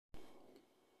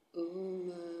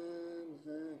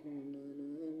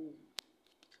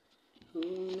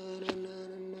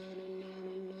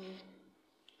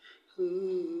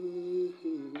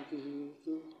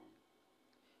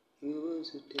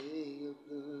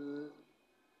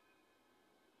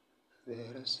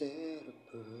I said a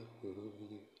prayer for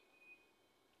you.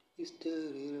 You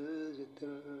studied as a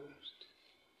thirst,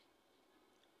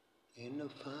 and I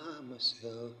find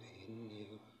myself in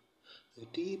you. The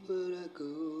deeper I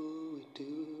go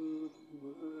into the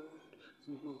word,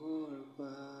 the more I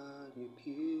find your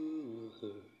pure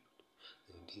hurt.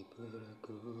 The deeper I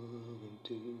go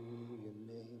into your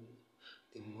name,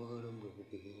 the more I'm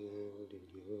revealed in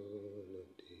your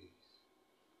love days.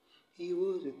 He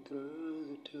was a thirst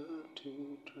that turned to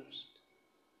trust,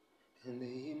 and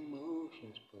the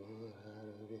emotions poured out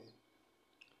of it.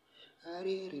 I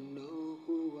didn't know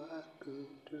who I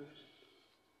could trust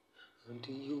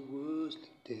until your words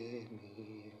lifted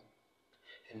me up.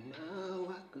 And now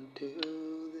I can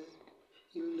tell that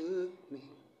you love me,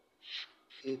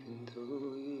 even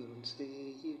though you don't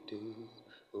say you do.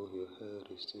 Oh, your heart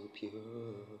is still pure,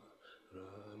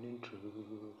 running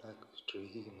through like a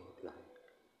stream of light.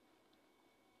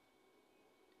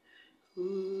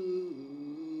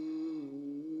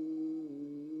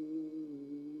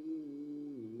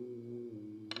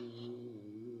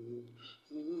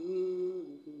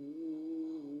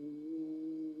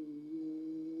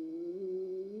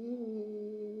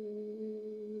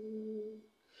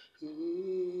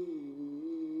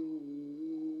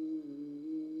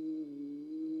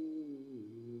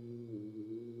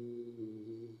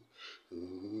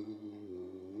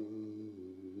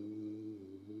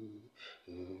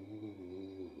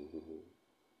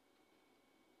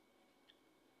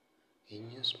 In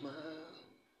your smile,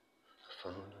 I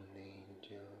found an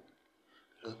angel.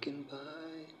 Looking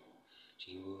by,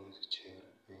 she was a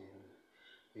cherubim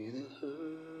with a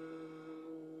hallelujah.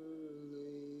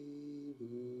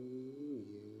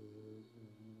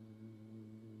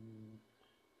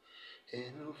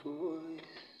 And her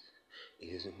voice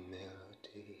is a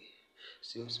melody,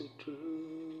 still so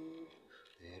true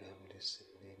that I'm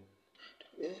listening to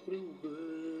every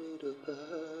word of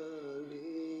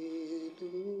hallelujah.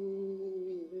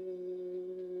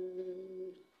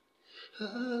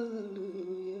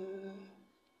 Hallelujah,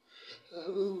 I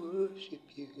will worship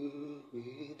you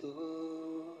with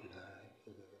all I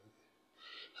have.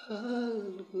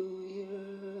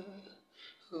 Hallelujah,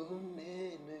 oh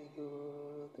man,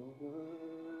 you're the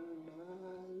one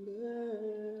I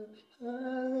love.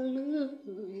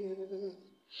 Hallelujah,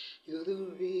 you're the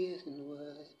reason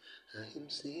why I am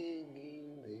singing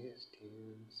these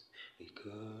tunes,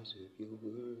 because of your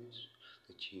words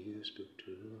that you spoke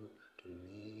to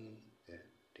me that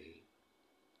day.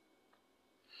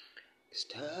 It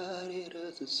started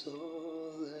as a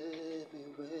soul and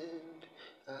it went.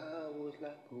 I was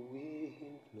like a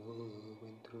wind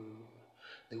blowing through.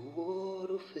 The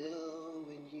water fell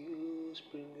when you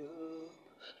sprang up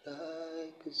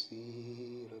like a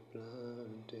seed I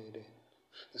planted in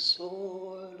the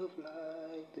soil of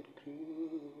life that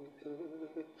grew with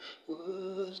her.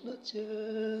 Was not just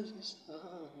the songs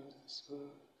I saw.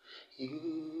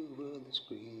 You were the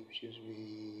scriptures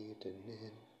written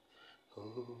in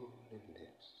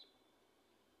holiness.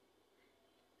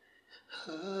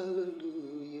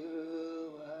 Hallelujah,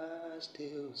 I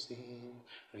still sing,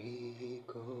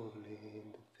 recalling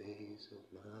the face of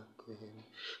my Queen.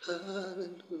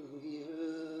 Hallelujah,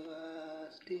 I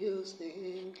still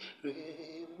sing,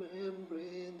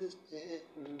 remembering the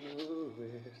stand of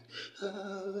rest.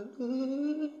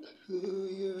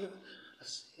 Hallelujah, I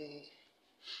say,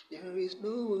 there is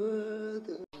no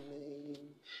other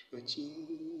name but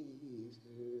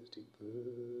Jesus to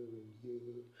burn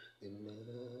you than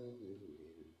Nazarene.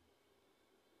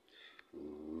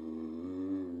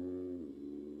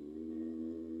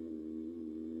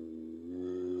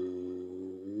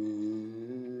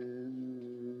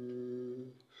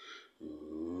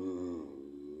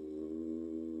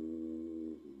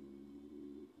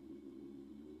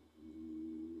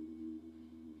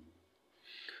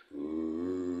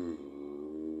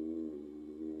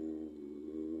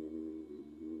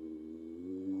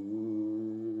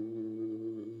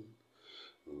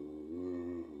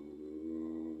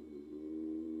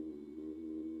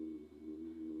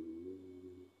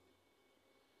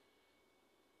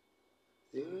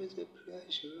 There is a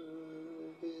pleasure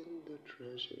in the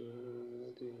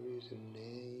treasure, there is a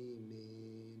name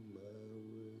in my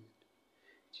word.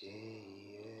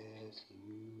 J-E-S-U-S,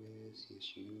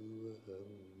 Yeshua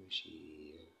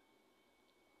HaMashiach.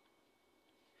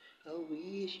 I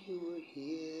wish you were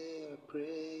here, I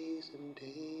pray some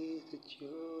days that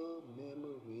your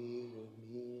memories of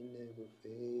me never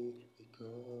fade,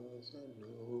 because I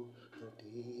know how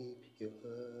deep your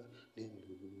hallelujah.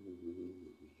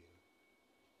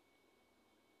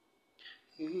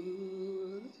 You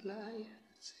were the life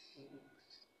that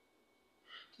sings,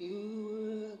 you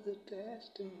were the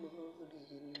testimony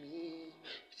in me,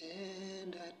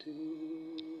 and I do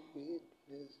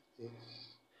witness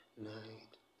this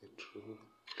night the truth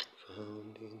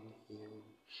found in Him.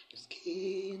 Your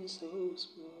skin so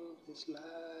smooth is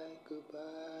like a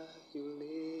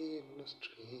violin, no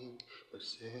string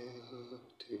myself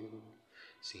to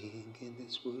sing in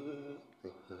this world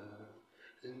of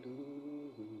hallelujah.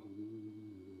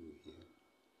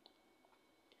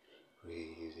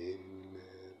 Praise Him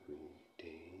every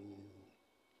day,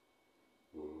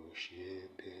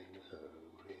 worship in her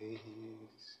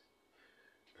grace.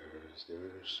 Earth, the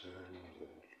sun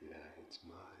that lights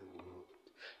my world,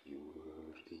 you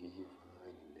are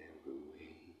divine in every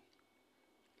way.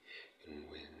 And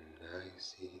when I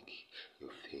seek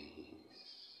your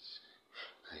face,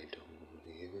 I don't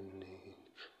even need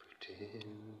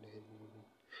pretending.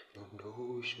 No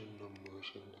notion, no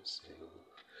motion, no self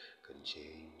can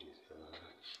change His heart.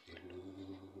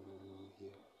 Hallelujah.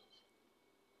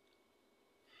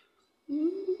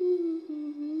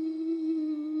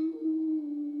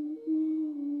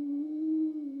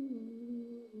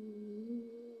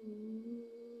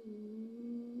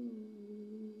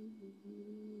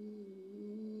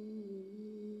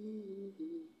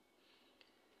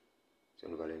 So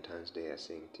on Valentine's Day I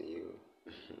sing to you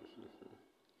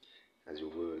as your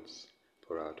words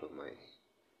pour out of my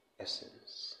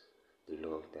essence, the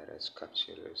love that has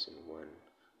captured us in one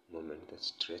moment that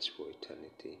stretched for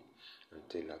eternity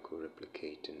until I could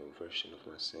replicate in a version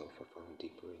of myself I found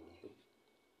deeper in you.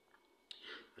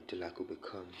 Until I could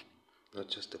become not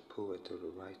just a poet or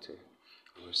a writer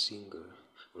or a singer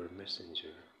or a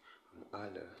messenger from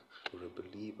Allah or a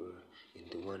believer in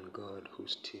the one God who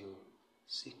still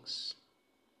seeks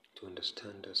to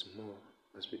understand us more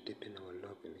as we deepen our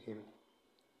love in Him.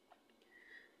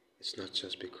 It's not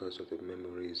just because of the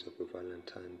memories of the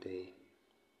Valentine Day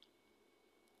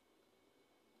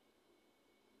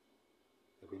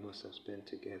that we must have spent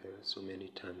together so many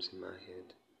times in my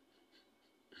head.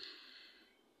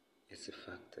 It's the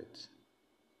fact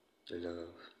that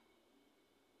love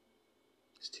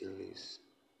still is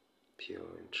pure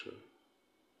and true.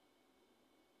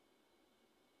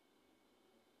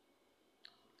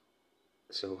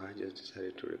 So I just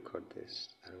decided to record this.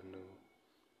 I don't know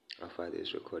how far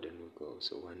this recording will go.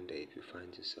 So one day if you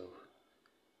find yourself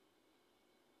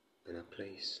in a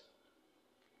place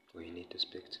where you need to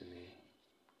speak to me,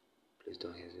 please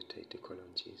don't hesitate to call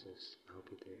on Jesus. I'll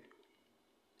be there.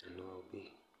 I know I'll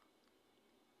be.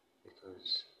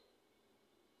 Because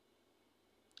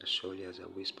as surely as I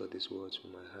whisper these words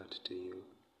from my heart to you,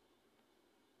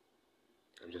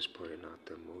 I'm just pouring out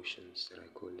the emotions that I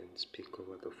couldn't speak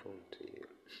over the phone to you.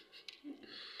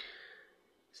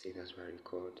 See, that's why I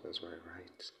record, that's why I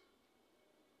write.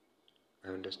 I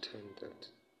understand that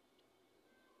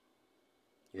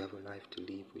you have a life to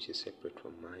live which is separate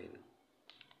from mine.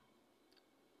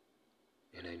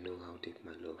 And I know how deep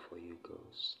my love for you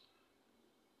goes.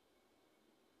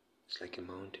 It's like a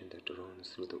mountain that runs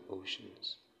through the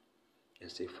oceans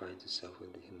and still finds itself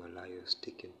in the Himalayas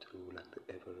sticking through like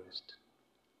the Everest.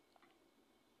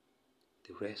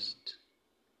 The rest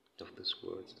of these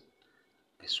words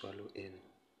I swallow in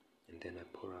and then I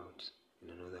pour out in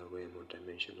another realm or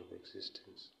dimension of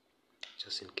existence,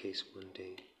 just in case one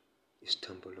day you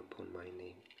stumble upon my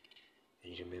name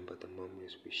and you remember the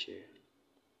memories we share.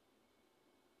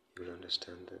 You'll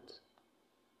understand that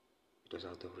it was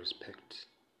out of respect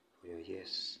for your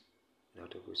yes and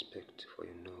out of respect for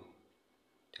your no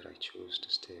that I chose to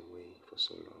stay away for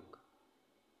so long.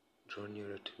 Draw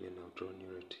nearer to me now, draw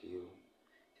nearer to you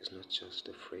is not just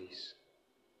a phrase.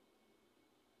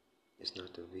 It's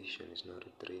not a vision, it's not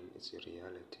a dream, it's a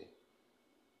reality.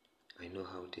 I know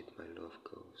how deep my love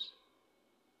goes.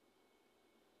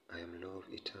 I am love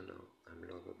eternal, I'm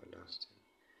love everlasting,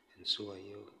 and so are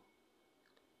you.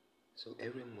 So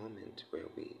every moment where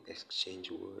we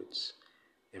exchange words,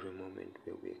 every moment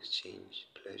where we exchange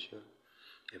pleasure,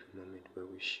 every moment where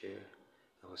we share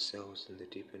ourselves in the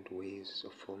different ways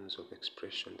or forms of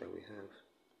expression that we have,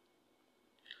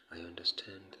 I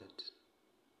understand that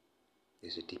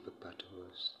there's a deeper part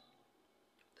of us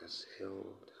that's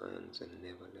held hands and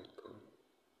never let go.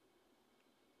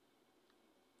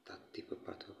 That deeper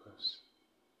part of us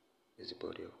is the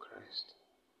body of Christ,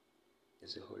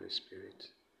 is the Holy Spirit,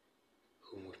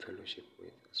 whom we fellowship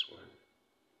with as one.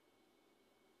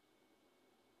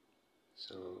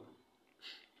 So,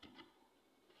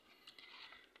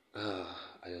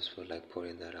 I just felt like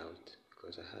pouring that out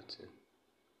because I had to.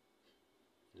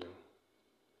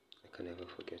 I can never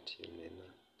forget you, Nena,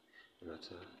 no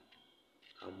matter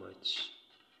how much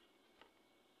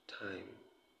time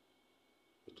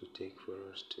it will take for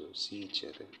us to see each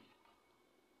other.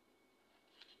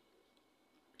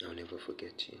 I'll never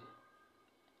forget you.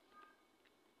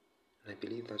 And I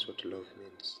believe that's what love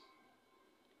means.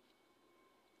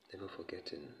 Never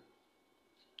forgetting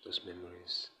those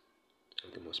memories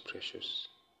of the most precious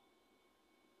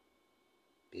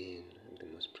being and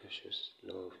the most precious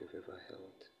love you've ever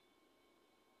held.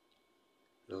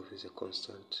 Love is a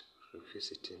constant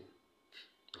revisiting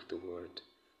of the Word.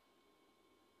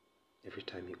 Every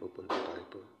time you open the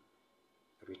Bible,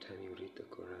 every time you read the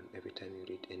Quran, every time you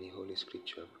read any holy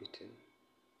scripture I've written,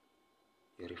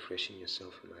 you're refreshing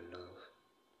yourself in my love,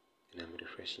 and I'm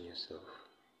refreshing yourself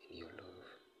in your love.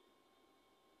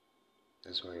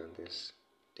 That's why on this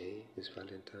day, this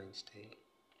Valentine's Day,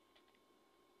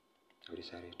 I've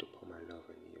decided to pour my love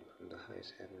on you from the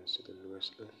highest heavens to the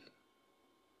lowest earth.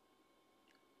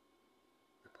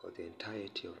 I pour the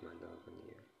entirety of my love on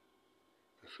you.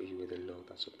 I fill you with a love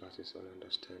that surpasses all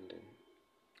understanding,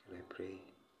 and I pray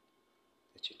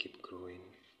that you keep growing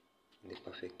in the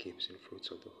perfect gifts and fruits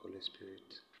of the Holy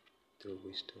Spirit through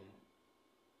wisdom,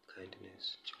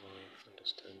 kindness, joy,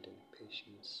 understanding,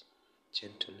 patience,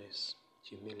 gentleness,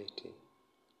 humility,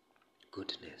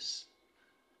 goodness,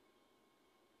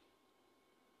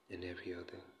 and every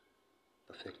other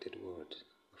perfected word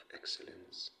of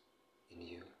excellence in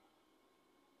you.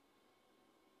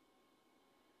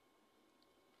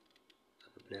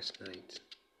 Have a blessed night,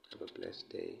 have a blessed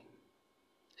day,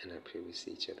 and I pray we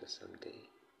see each other someday.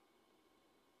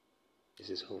 This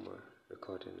is Homer,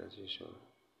 recording as usual,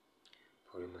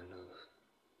 pouring my love.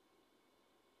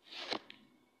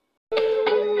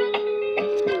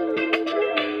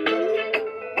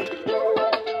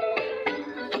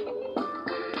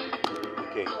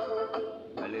 Okay,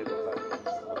 I live a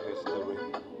history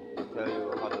to tell you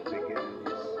how the beginning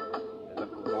is. There's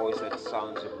like a voice that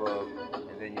sounds above,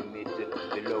 and then you meet it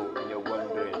below, and you're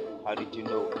wondering, how did you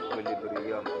know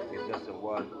equilibrium is just the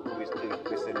one who is still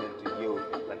listening to you,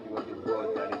 that you are the word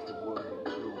that is the word of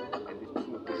truth, and this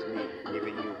truth is me,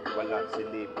 giving you wala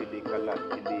sili pili kala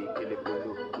kili kili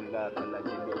bulu kula kala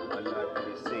jili wala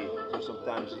kili say. So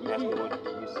sometimes you ask me what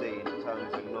you say in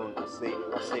tongues unknown. I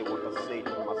say what I say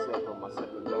to myself and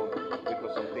myself alone,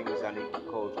 because some things I need to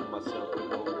call to myself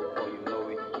alone. Before you know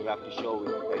it, you have to show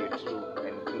it that you're true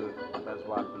and good. That's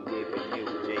why I believe in you.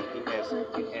 J-E-S,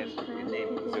 your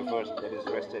name is a verse that is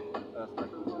rested on earth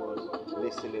like it was.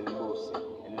 Listening loose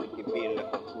and looking being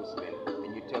like a Muslim.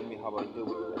 And you tell me how I do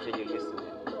it, I tell you listening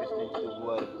to the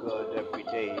word of God every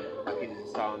day. I feel the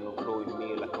sound of blowing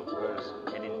me like a verse,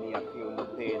 and in me I feel no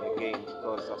pain again,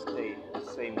 because I stay the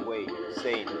same way,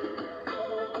 sane.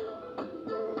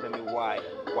 Tell me why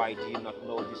do you not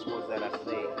know these words that I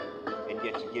say? And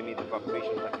yet you give me the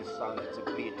vibration like a sound, it's a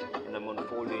beat, and I'm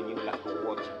unfolding you like a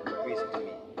watch. You twist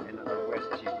me, and I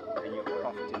arrest you, and you're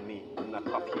cuffed in me, and I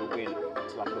cuff you in.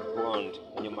 It's like a bond,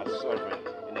 and you're my servant,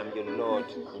 and I'm your Lord.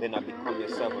 And then I become your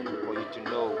servant for you to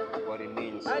know what it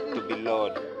means to be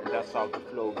Lord. And that's how the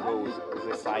flow goes. It's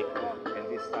a cycle, and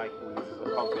this cycle is the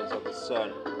circumference of the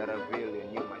sun that I reveal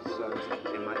in you, my sons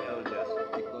and my elders.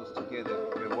 It goes together.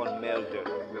 We're one melder,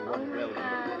 we're one welder,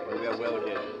 and we're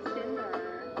welded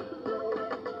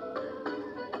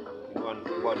in one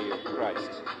body of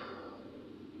Christ.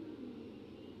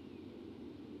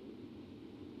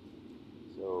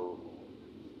 So,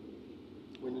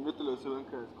 when you not tell us when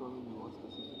Christ is coming, you want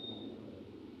specifically.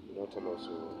 you don't tell us,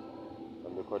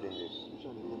 I'm recording this. You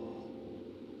shall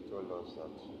Told us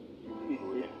that you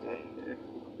will attend.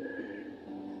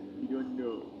 You don't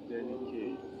know. Then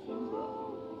okay, Simba.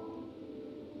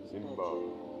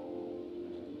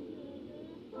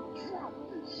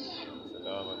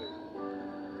 Salam alaikum.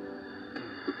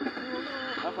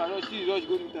 After all, she just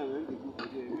go to town and they go for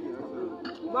there.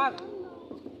 Umar!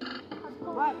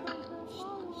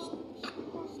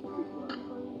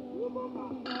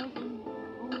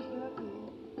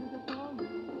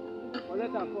 Let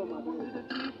her come, my boy.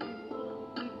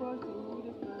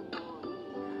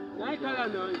 I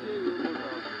can't know.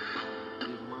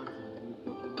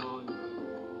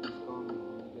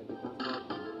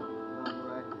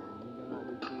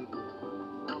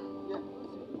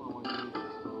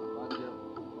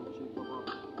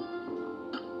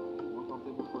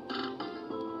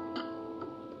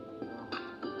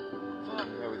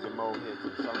 There was a mole here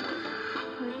somewhere.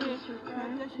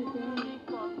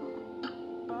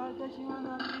 She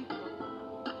wanna pick up,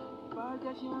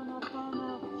 she wanna turn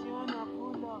up, she wanna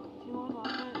pull up, she wanna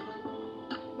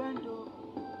bend over,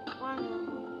 one on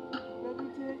baby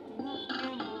take to not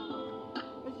game over.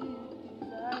 But she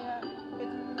desire,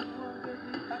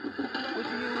 what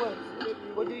do you want?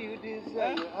 What do you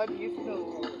desire? How do you feel?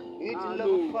 You need to love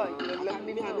a fight, let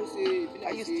me know.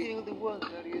 Are you still the one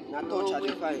that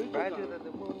is brighter than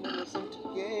the moon when we're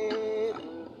together?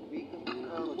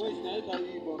 Boys, now you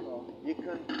carry bunker. You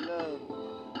can be loved.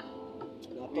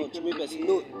 Now We touch can me, be person. in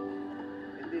No.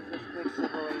 the aspects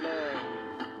of our love.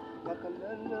 Like a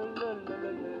la la la la la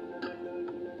la la la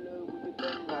la la with the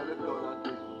bend. Nah, let's go that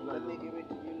place. Let me give it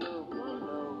to you low,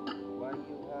 low. Why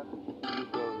you happy? You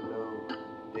go low.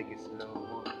 Take it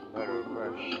slow, not a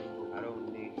rush. I don't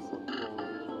need some cold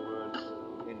words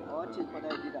in a Watch it when I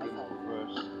did that side.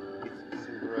 verse. It's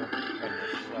too rough and a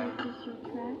shot. Purchase your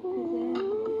track today.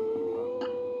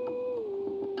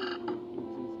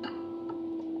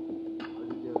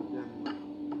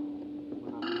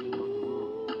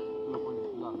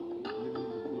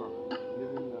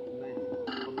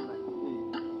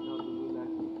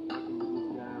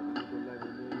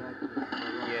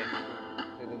 Yeah,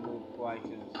 so the mood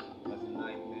quietens as the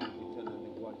nightmare return and the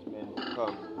watchman will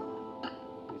come.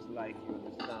 It's like you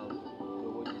understand. So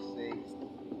what you say,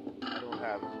 I don't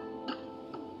have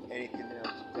anything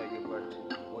else to tell you but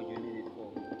what you need it for.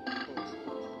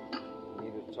 You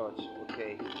need a touch,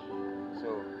 okay? So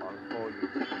I'll call you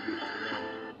to you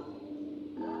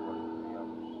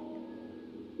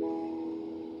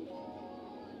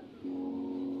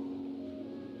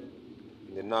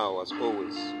in the now as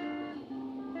always.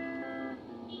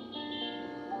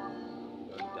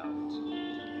 Don't doubt.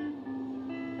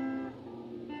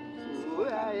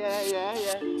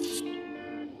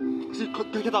 Si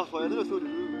quelqu'un t'a foyé, le sol,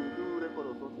 nous record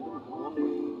of something, one foyer.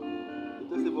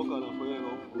 It is a vocal of foyer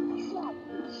of.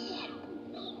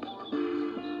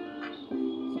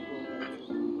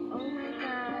 Oh my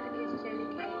god, it's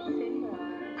Jellycat Simba.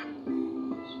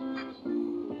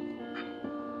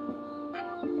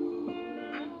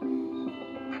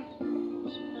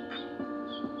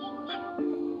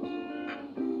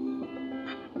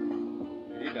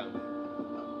 You need them.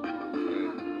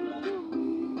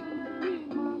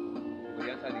 But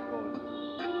you answer the calls.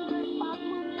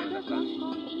 You understand?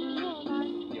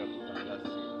 You have to understand.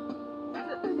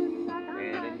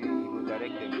 And then you will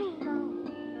direct them to you.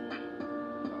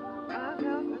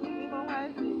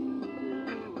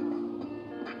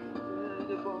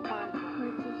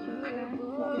 Purchase your track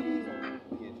today.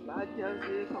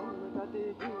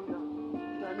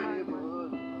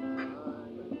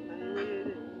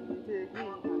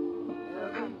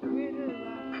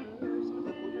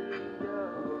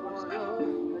 Yes.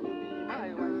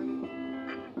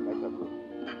 Like a bro.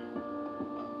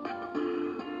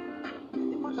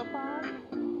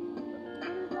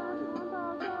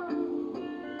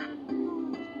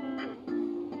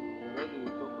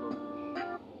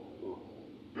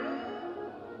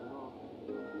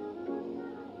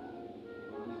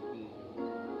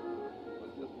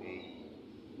 What's the pay?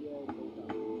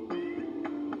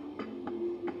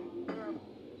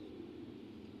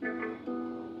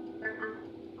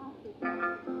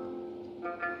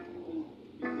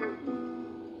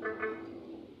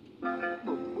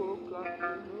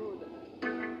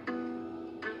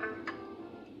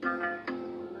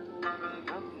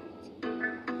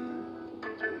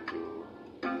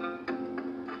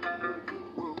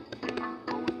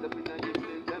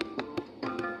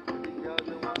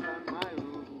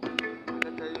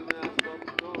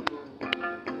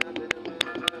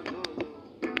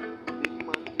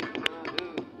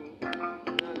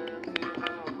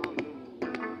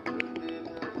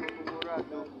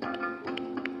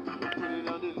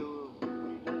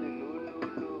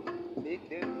 Make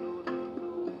them know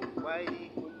why the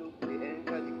Kulu, they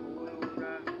enter the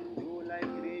Corona. Do like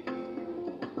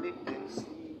radio, make them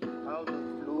see how the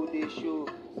flow they show.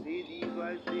 See the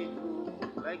vibes they go,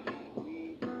 like the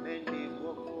way when they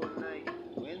walk all night.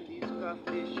 When these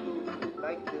cafe show,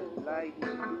 like the lights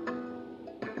do.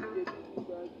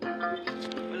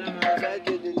 Well, I'm outside,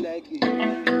 they like it.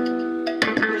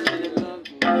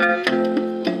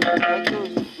 I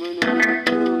just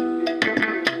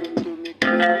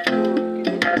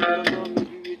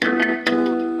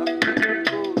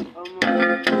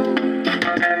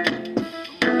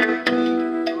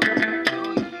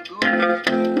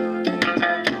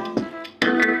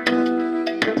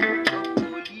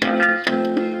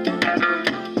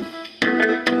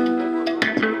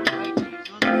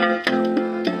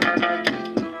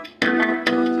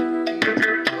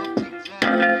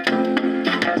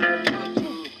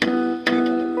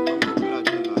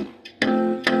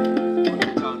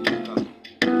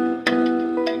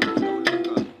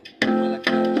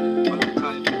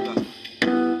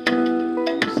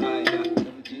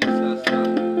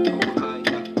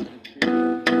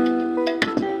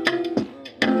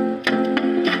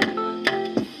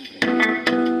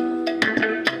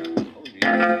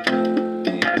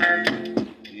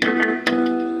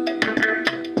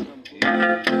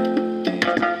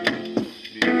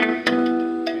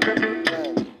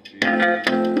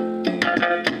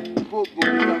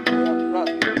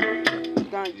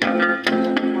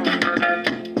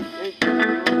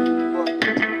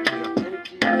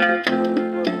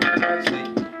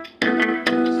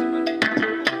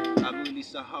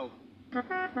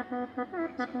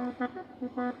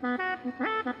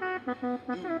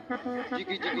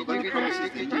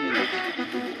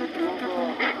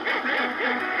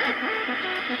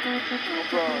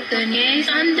Deniers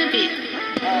on the beat.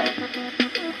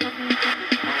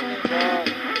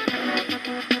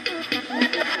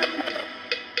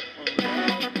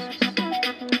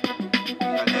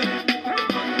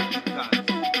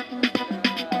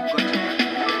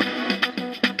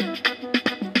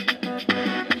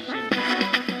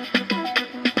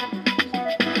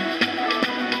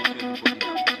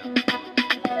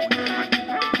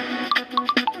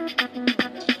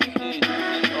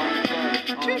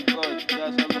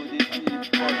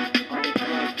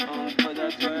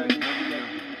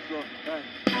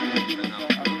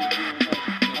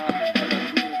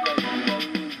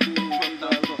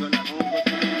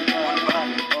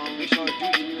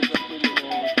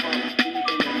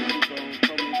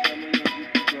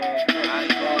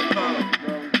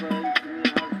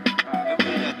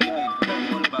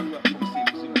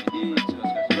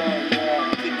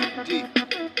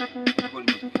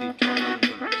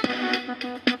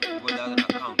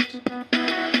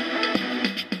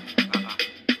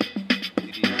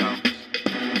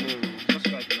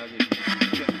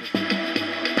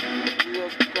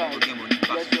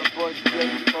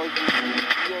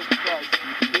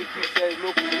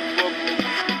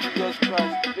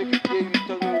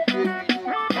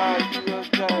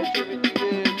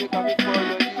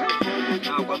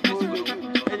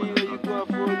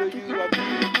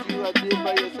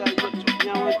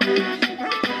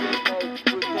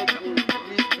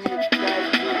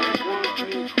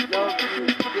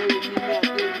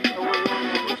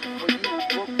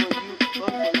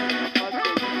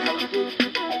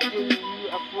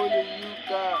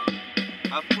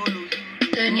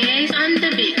 Deniers on the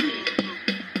beat.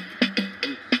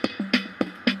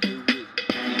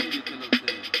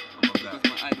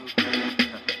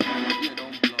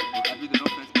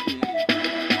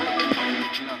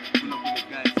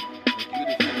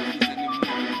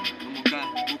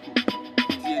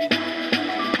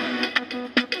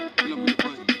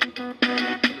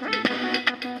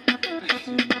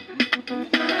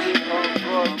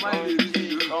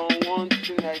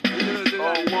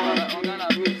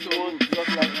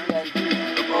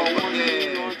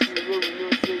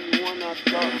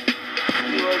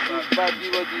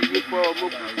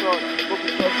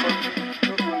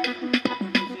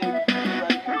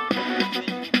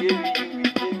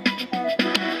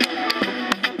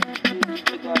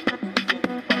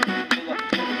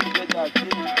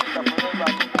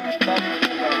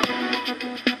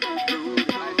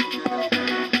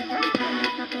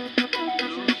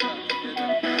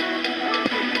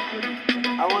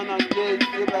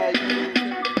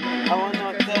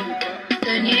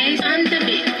 Deniers on the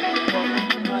beat.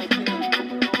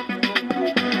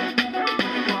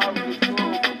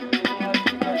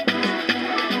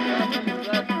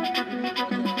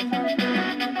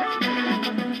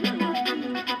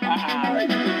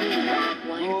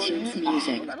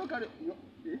 Music.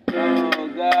 Oh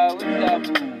God, what's that?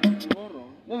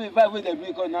 Let me fight with the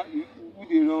because now you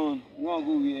dey run. You want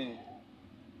go where?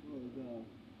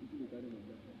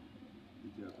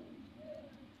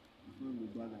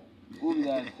 Who be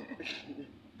that?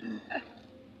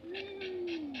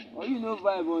 Oh, you know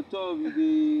vibe on top. You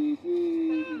dey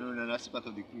say. No, that's part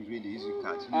of the cruise. When they use you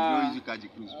catch, you don't use you catch the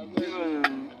cruise. Bro.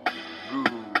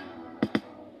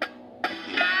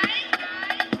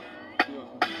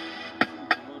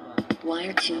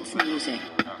 Wire Tunes Music.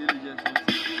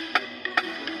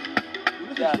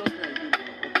 Yeah.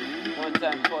 One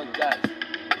time for guys.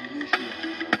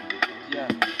 Yeah.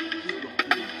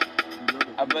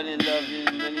 I've been in love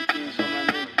with many things when I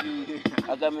met you.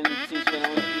 I got many things when I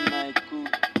want to be my cool.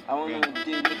 I want to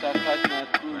date, make her catch my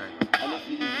cruise. I don't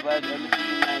feel the vibe, I don't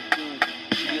feel my tune.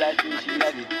 She like me, she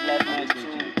like my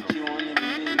tune. She wanted me,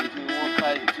 make me one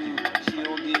fight too. She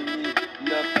won't give me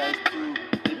love fight too.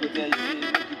 Baby girl say,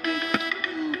 make it take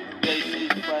two. Girl say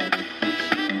fine, say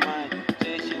she mine.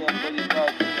 Say she a fully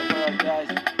bad, a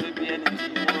paradise. Baby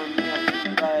anything you want me, I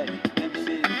can buy. Baby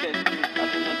say text me, I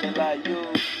can not lie. Yo,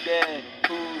 there,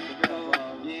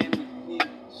 yeah, with me,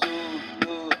 so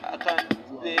no, I can't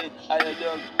play. How your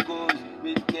dog goes,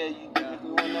 baby girl, you make me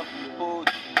wanna hold.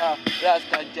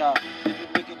 Raskaja, baby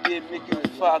make it day, make you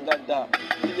fagada.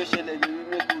 Video shele me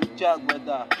make you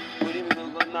jagbada. Orí mi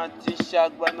gangan náà ti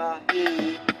ṣàgbọ́nà.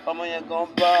 Ọmọ yẹn gan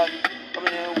bad, ọmọ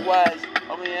yẹn wise,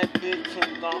 ọmọ yẹn bíntún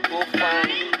gan ó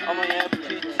fine, ọmọ yẹn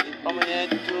pretty, ọmọ yẹn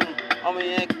dùn, ọmọ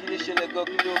yẹn kí ló ṣẹlẹ̀ gan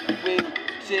kí ló gbé.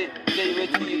 say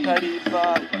wetin you carry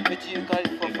back, wetin you carry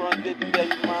for front, baby girl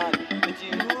you mad, wetin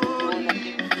you wanna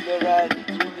keep the ride,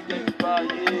 baby girl you bad,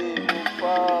 yeah, mo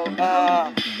foul,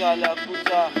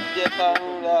 Kalakuta, jẹ́ ká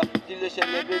rúnra, kí ló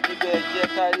ṣẹlẹ̀ baby girl, jẹ́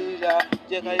ká ríra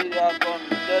kan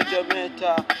lọ́jọ́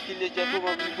mẹ́ta, kí lè jẹ́ kó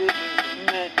mọ gbígbé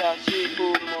mẹ́ta, ṣé kó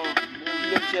mọ̀, kí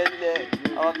ló ṣẹlẹ̀,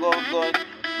 àwa gangan,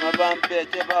 má bá ń bẹ̀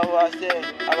tẹ́ bá wá sẹ́,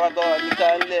 àwa gan wà ní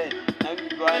kálẹ̀, àbí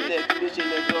balẹ̀, kí ló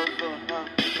ṣẹlẹ̀ gangan,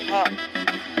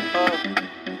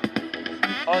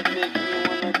 all make me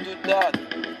wanna do that.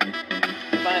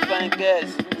 Fine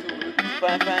girls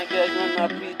wanna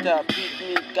beat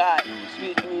me, guy,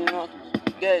 sweet me wrong.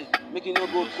 Girl, make you no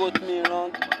go quote me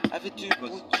wrong. I fit to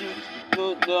put you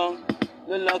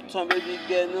no long time, baby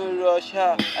girl, no rush,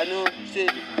 I know say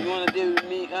you wanna deal with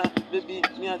me, baby,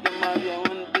 me I don't marry, I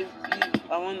wanna deal with you,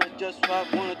 I wanna just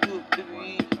fuck, wanna do,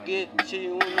 baby, girl, say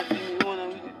you wanna be me, wanna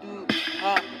really do, I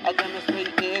gonna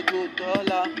spend ego,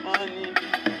 dollar, money,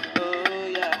 oh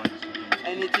yeah,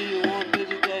 anything you want,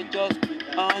 baby girl, just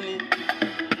honey.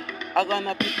 I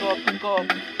gonna pick up, turn up,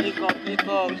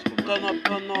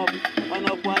 one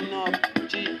up,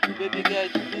 G, baby girl,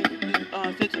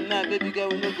 say tonight, baby girl,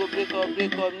 we no go break up,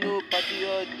 no party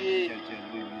all day,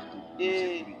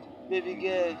 yeah, baby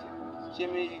girl, show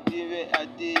me you dey where I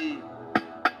dey,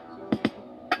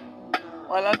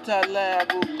 while after lie, I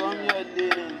go come your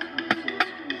lane,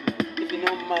 if you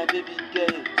don't mind, baby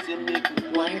girl, say make you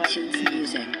want my play,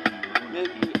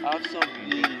 make you have some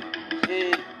play,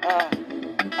 hey,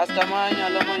 Astamanya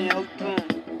lọ́mọ yẹn ó dùn,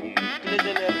 kí ló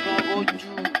ṣẹlẹ̀ gan ó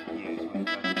jù,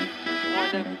 wọ́n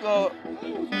lè gbọ́,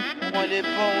 wọ́n lè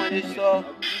bọ́, wọ́n lè sọ,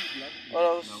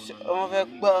 ọ̀rọ̀ wọ́n fẹ́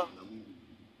gbọ́.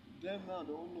 Them now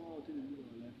don't know how to live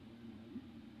their life.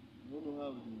 Don't know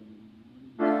how to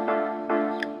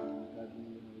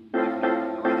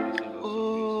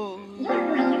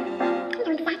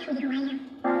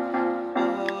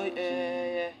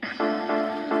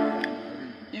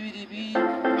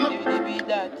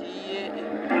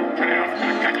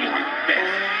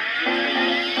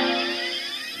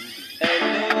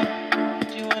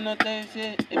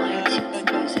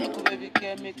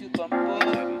Make you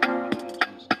compose.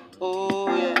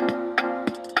 Oh yeah.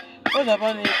 All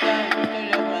upon a time, story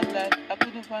of my life. I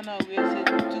couldn't find a way, say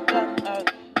to come out.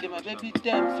 Say my baby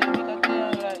them, say make I feel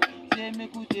alright. Say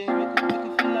make you day, make you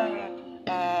feel alright.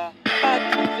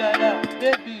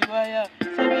 Baby wire,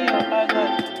 say me your other,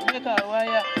 make a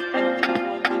wire. Anything you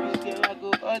want, baby girl, I go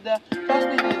order. First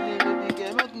thing baby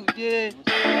girl, make you day.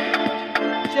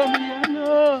 Show me your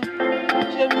love,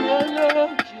 show me your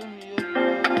love, show me your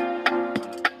love.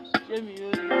 Give me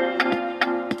your love,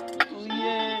 oh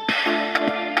yeah.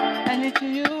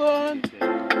 Anything you want,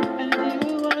 anything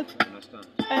you want,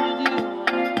 anything you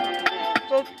want.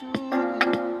 Go do,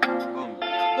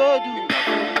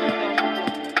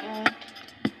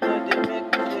 no they make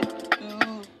me wait to do.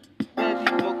 Baby,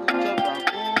 no good job and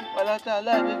cool. While I tell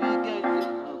her, baby, get it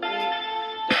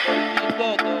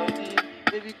dirty.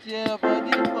 Baby, tear your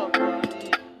body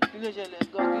properly. Kilo jale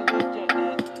go, kilo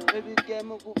jale. Baby, get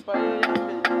me go fire and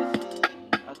medicine.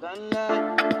 I can't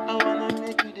lie, I wanna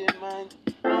make you the mind.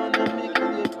 I wanna make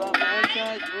you the by my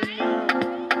side, you know.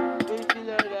 Baby, feel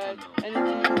alright,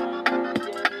 anything you want, baby,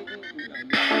 get me good.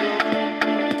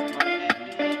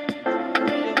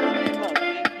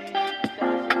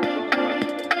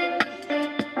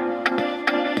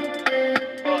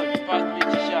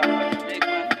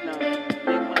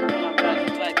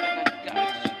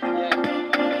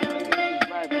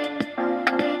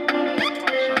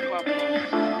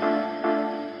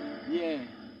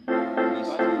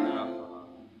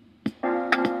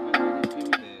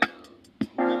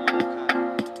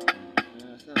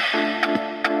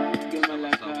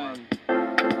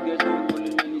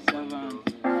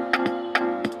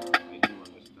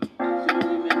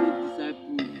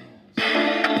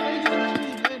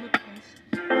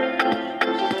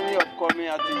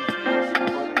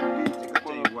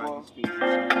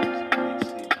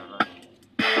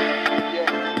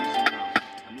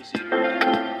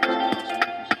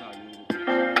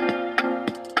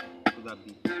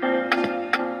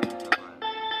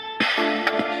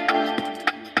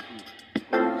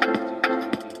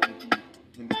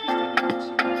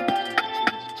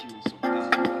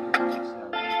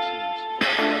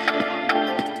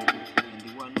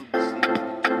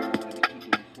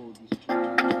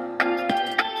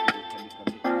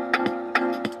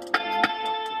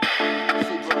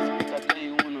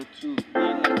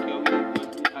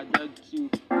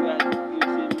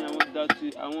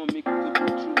 I won't make it to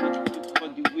true, make it for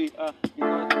the way,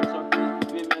 because something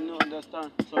maybe I don't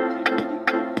understand, something for the way,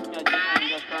 me I just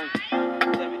understand.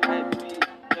 Tell me I be,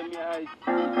 tell me me eyes.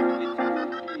 It will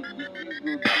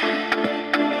be.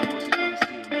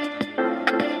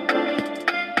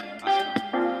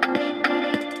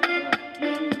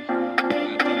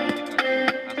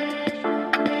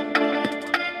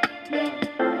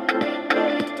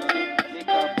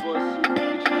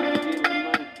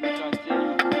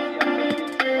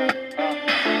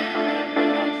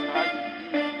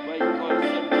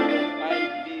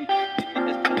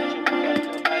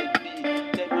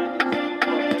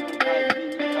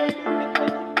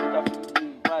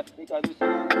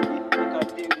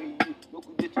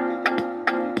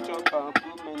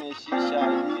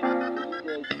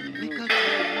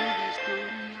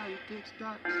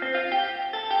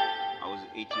 I was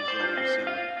 8 years old or 7.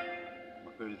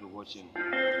 My parents were watching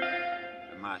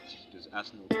a match. It was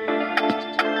Arsenal playing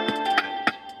Manchester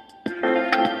United.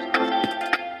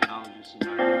 Now you see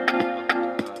my talking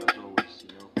to God as always, you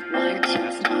know. Lion's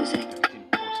music. Everything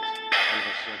paused. All of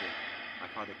a sudden, my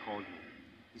father called me.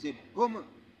 He said, Boma,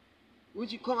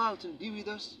 won't you come out and be with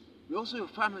us? We're also your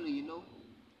family, you know.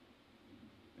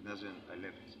 And that's when I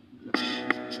left.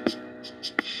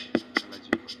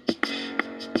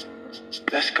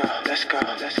 Let's go, let's go,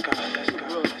 let's go, let's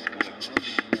go, let's go.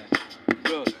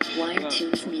 Bro, Lion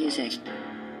Tunes music.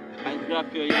 I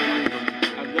grab your yarn,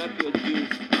 I grab your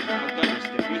juice, I got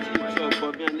the reaching job,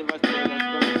 but me I never still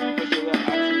understand. Because you were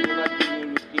asking, never give me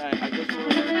reply. I just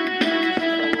want to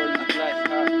know what reply.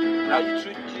 How you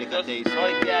treat Jesus, how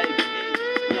you get it.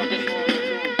 I just want to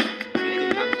know.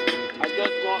 I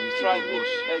just want to try to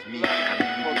explain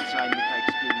for the time.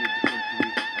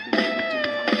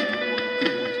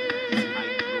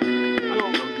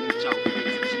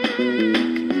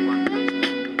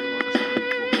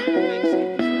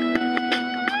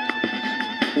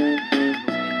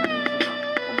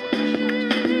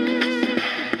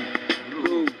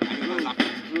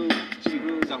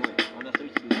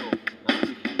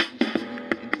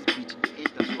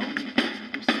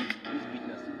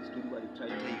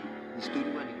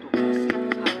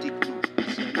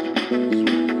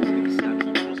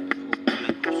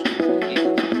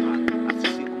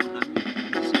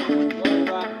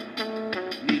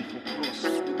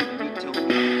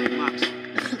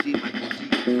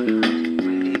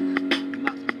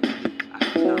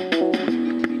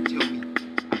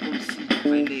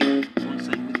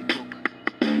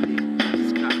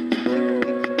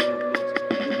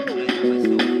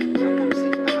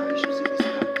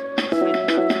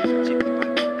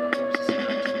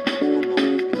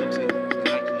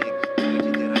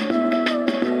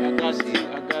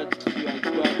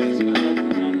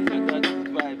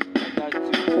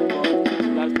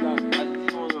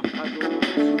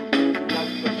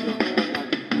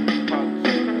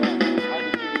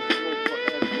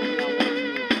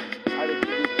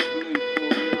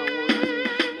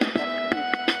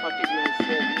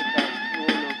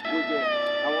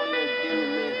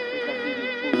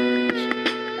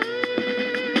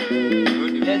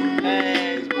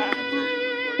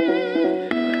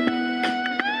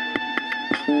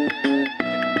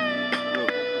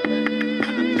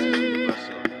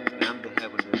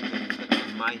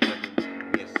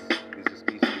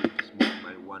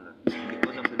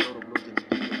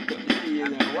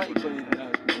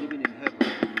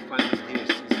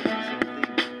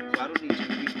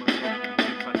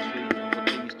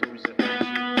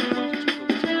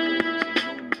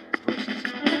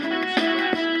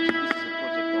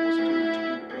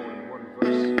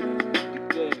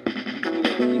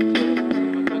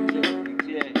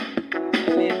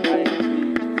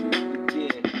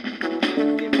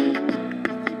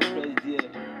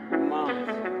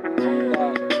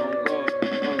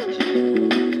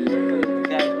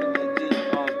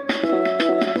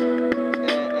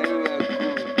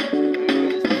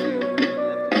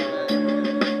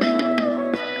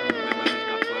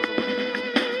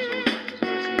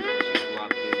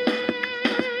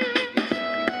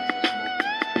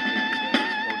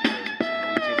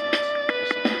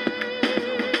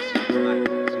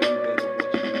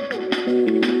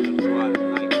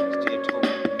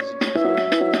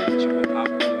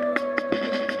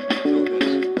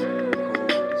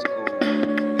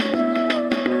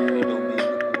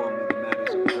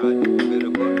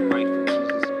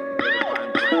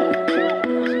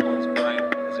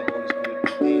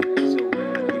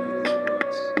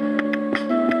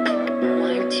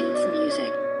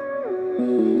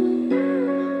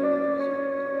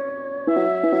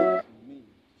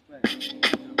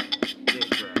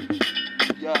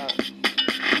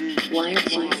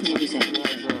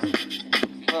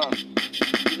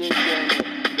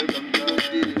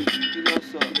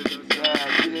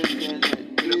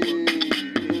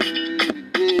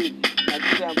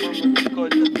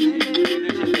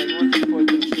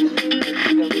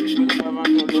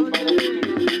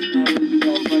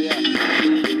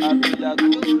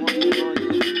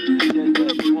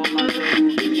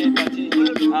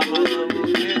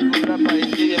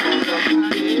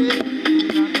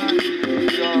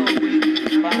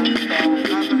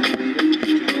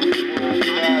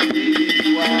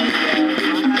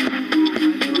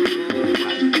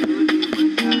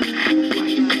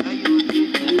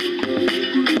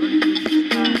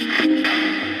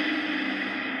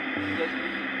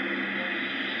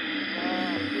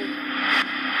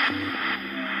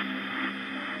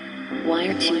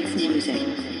 Wire Tunes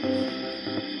Music.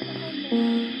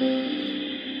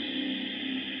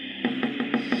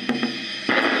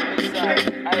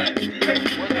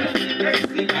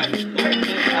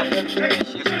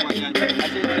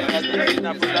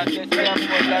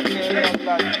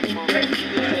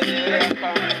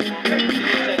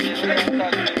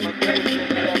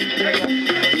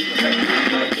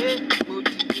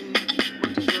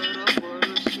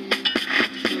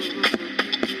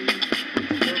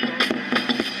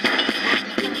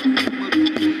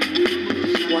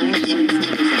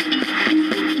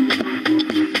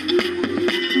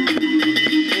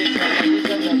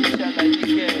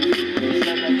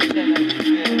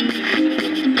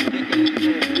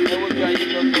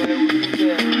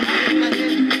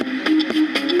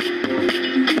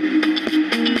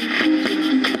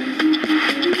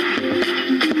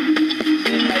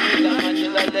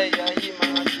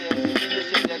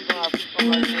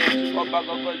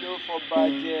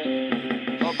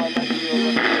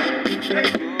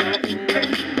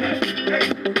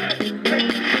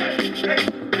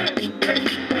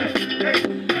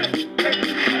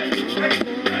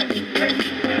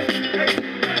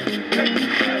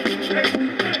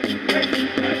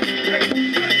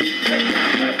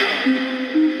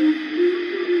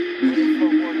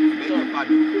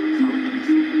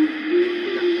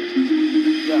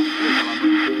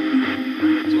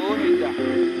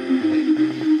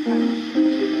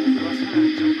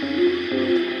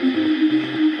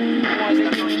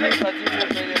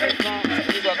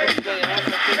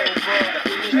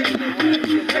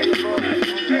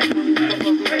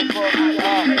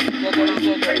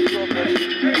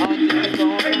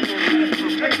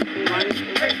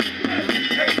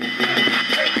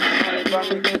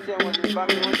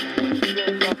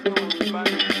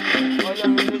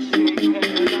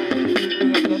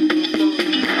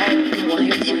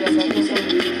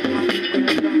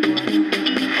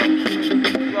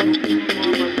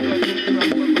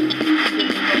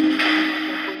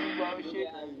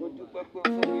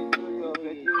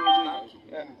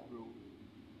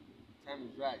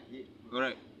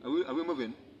 Alright, are we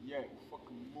moving? Yeah,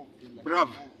 fucking moving. Like Bruv,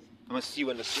 I'm gonna see you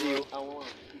when I see you. I want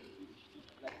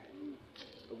like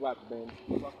a rap band.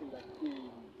 Fucking like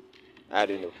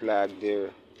Adding the flag there.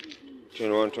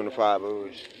 21, 25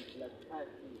 hours.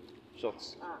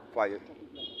 Shots fired.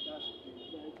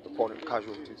 Opponent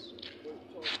casualties.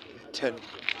 10,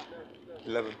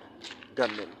 11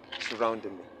 gunmen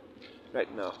surrounding me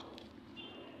right now.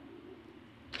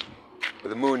 But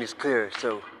the moon is clear,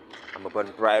 so I'm a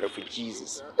burn brighter for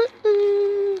Jesus.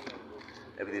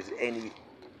 If there's any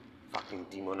fucking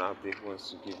demon out there who wants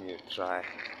to give me a try,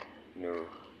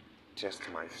 test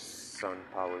my sun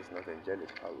powers, not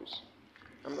angelic powers.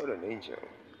 I'm not an angel.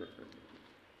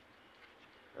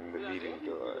 I'm the living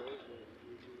God.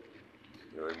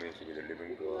 You know what it means to be the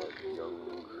living God,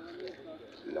 young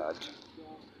lad,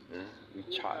 you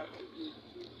child.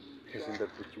 Isn't that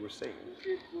what you were saying?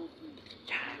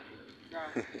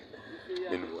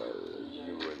 Meanwhile,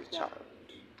 you were the child,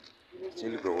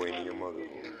 still growing in your mother.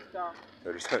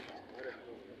 Return.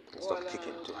 Stop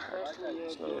kicking too hard.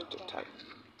 It's not yet your time.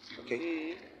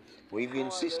 Okay? But if you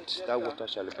insist, that water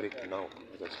shall break now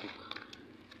as I speak.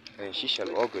 And she shall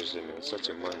orgasm in such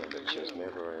a manner that she has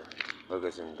never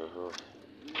orgasmed before.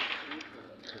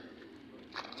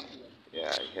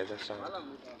 Yeah, I hear that sound.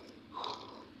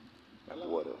 Like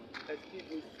water.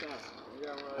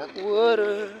 Like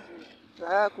water.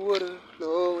 Like water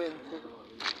flowing.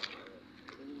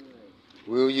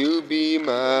 Will you be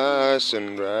my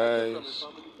sunrise?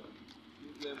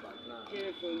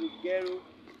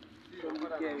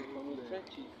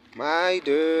 My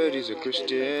dad is a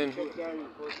Christian.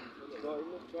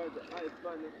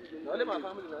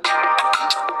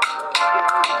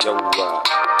 Yawwa.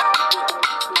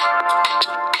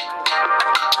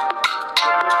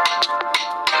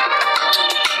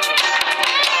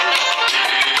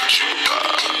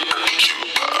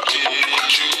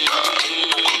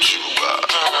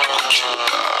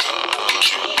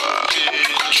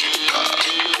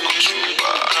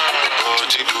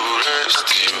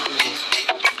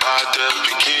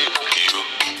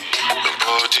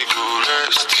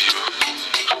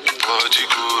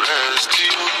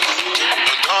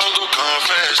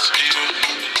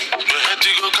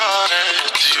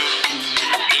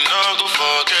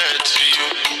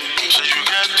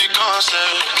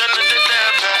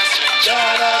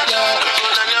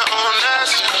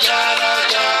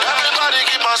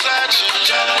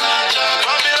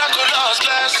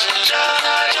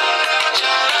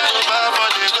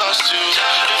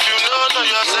 If you know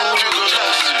yourself, you go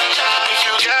trust you. If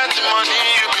you get the money,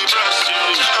 you be trust you.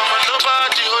 I'm a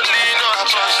nobody, only know I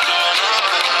trust you.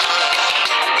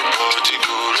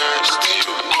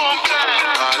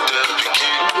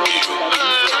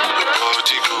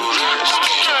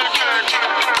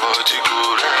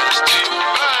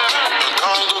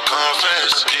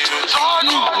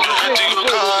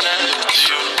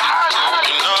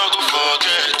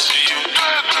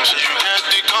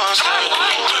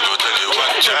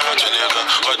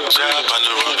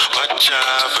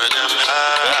 out for them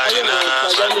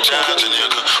hyenas. Watch out,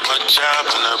 nigga. Watch out,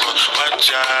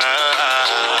 watch out.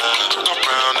 Look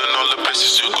around in all the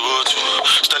places you go to.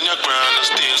 Stand your ground and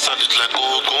stay solid like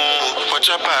Ogun. Watch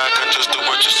your back and just do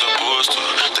what you're supposed to.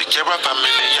 Take care of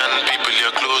family and people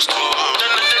you're close to.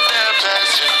 Then they're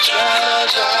passing.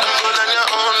 Go on your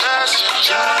own lesson.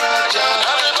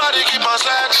 Everybody keep on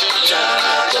searching.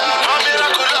 For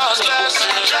miraculous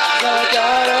blessings.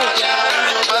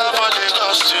 Bad for the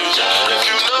costume. If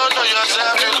you don't know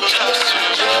yourself, you go lost you.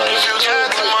 If you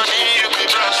get the money, you be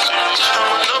blessed you.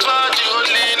 And nobody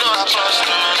only know I trust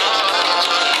you.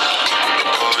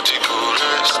 Nobody go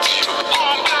rest you.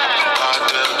 I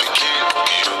tell the king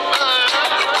you.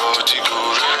 Nobody go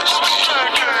rest you.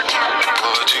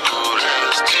 Nobody go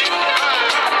rest you.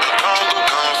 Don't go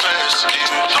confess you.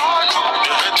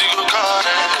 Your head to go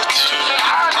correct you.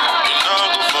 You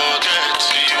don't go forget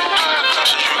you.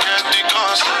 So you get the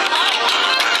concept.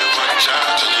 Watch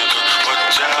out, nigga.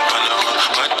 Watch out,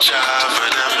 watch out for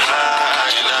them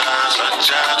hyenas.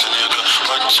 Watch out, nigga.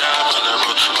 Watch out,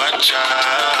 watch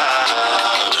out.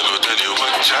 They go tell you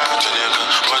watch out, nigga.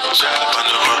 Watch out,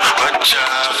 watch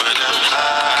out for them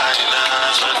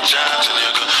hyenas. Watch out,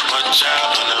 nigga. Watch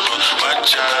out,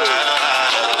 watch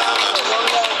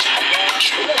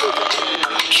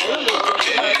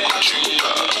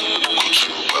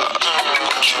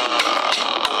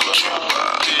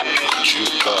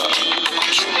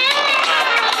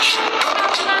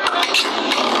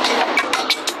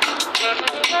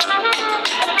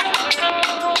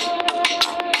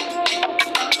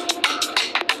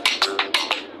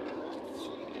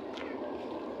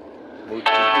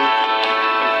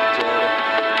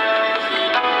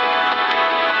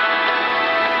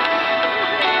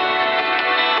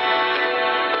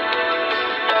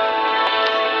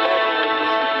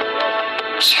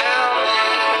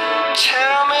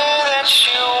Tell me that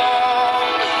you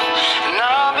want me, and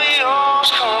I'll be yours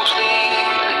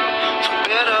completely, for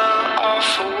better or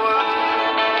for worse.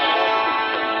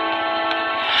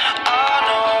 I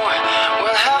know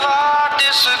we'll have our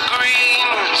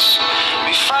disagreements,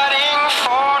 be fighting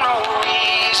for no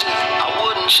reason. I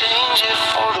wouldn't change it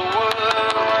for the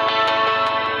world.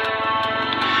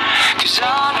 'Cause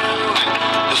I knew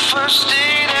the first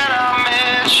day that I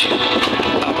met you,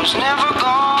 I was never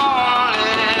gonna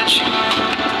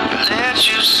let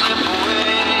you slip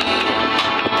away.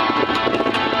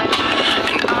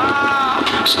 And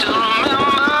I still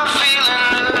remember feeling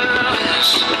nervous,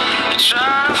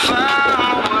 trying to find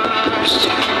the words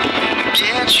to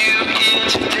get you here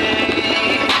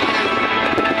today.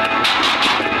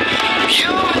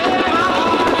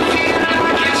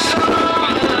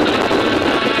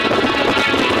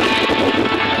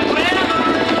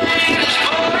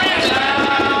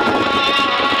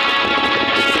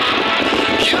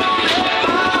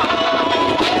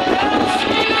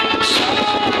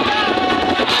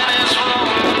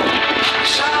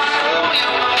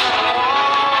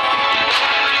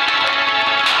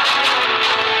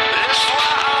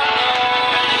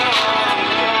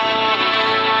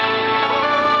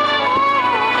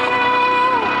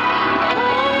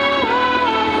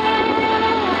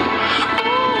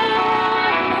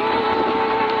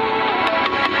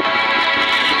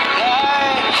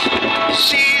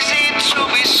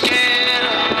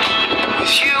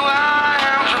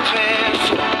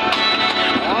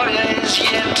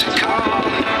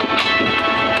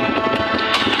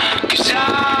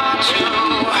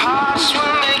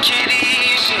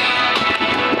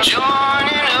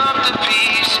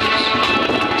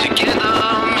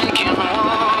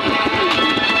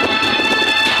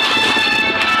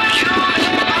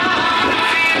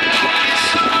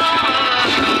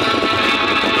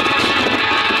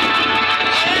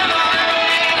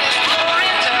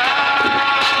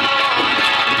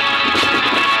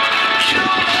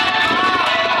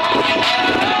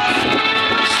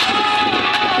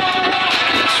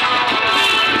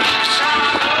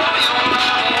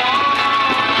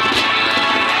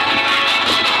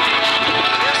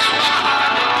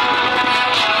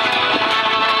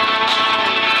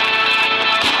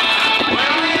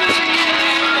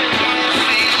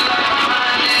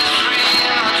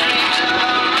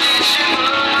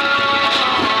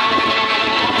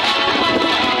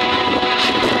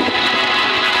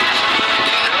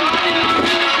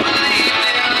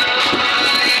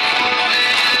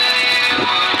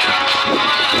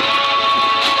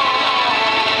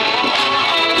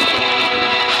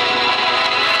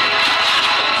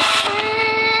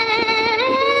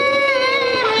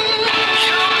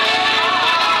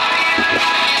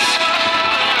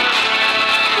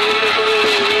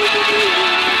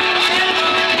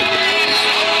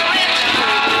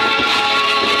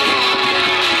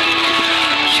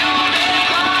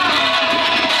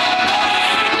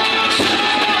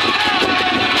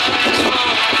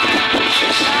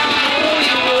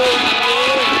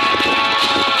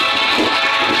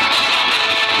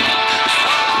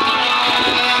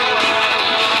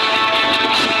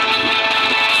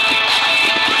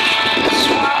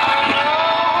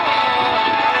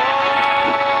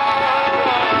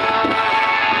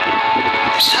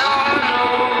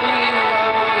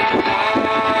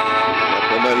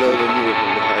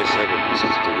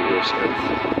 yourself.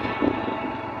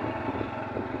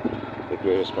 The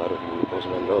greatest part of me was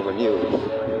my love and you.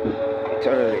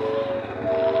 Eternally,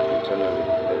 never ends and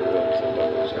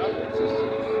never shall exist.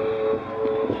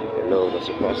 A love that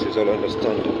surpasses all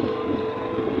understanding.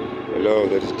 A love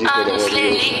that is deeper than all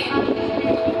years.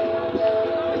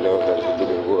 A love that is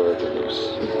deeper than words and years.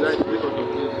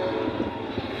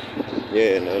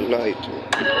 Yeah, and I lied to you.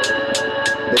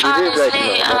 But you did right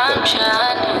now, I'm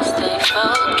trying to stay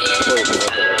focused.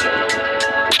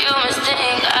 You must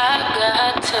think I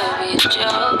got to be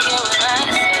joking when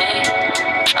I say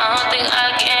I don't think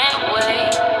I can't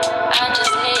wait. I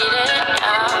just need it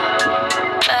now.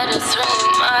 Better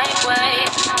swing my way.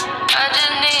 I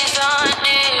just need some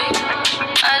dick.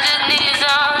 I just need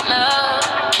some love.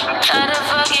 Tired of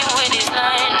fucking with these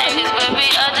lying niggas,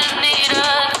 baby. I just need a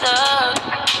thug.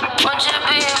 Won't you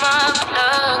be my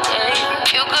plug, ayy?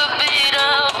 You could be the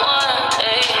one,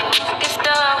 ayy. Can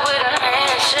start with a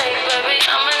handshake, baby.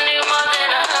 I'ma need more than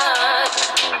a hug.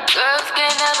 Girls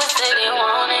can't never say they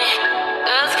want it.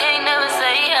 Girls can't never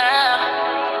say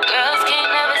yeah. Girls can't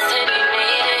never say they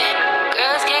need it.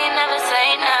 Girls can't never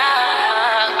say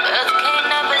nah. Girls can't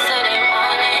never say they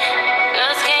want it.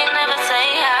 Girls can't never say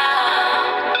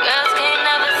yeah. Girls can't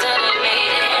never say they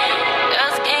need it.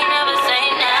 Girls can't never say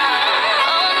nah.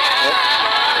 Oh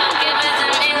nah. Give it to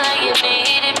me like you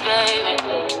need it, baby.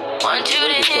 Want you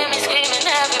to hear me screaming,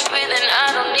 heavy breathing.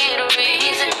 I don't need a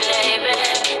reason, baby.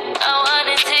 I want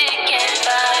it till you can't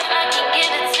buy. I can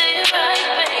give it to you right,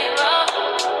 baby.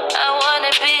 I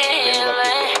wanna be a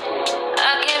healing.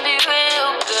 I can be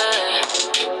real good.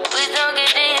 Please don't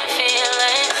get in your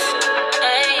feelings.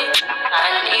 Hey,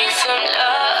 I need some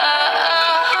love.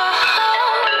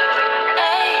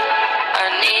 Hey, I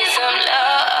need some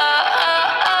love.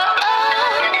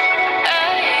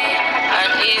 Hey, I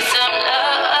need some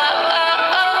love.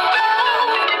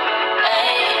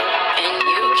 Hey, and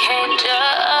you can't judge.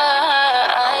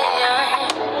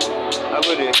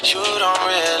 You don't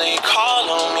really call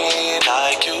on me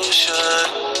like you should.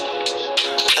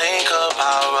 Think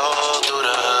about roll through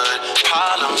the hood.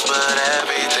 Problems, but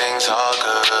everything's all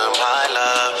good. My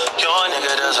love, your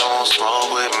nigga doesn't want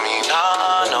smoke with me.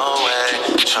 Nah, no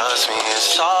way. Trust me,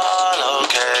 it's all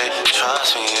okay.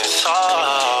 Trust me, it's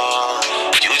all.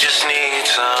 You just need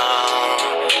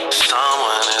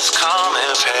someone that's calm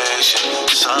and patient.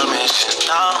 Submission,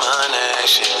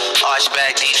 domination. Arch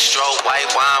back, deep stroke, white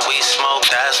wine, we smoke.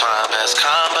 That's my best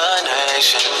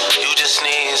combination. You just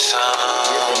need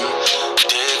some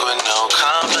dig with no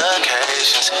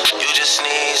complications. You just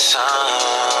need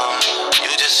some.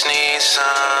 You just need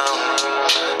some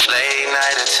late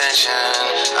night attention,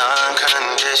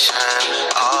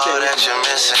 unconditioned. All that you're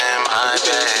missing, my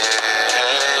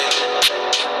babe.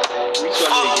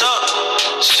 Fucked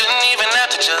up, shouldn't even have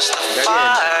to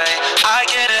justify. I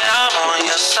get it, I'm on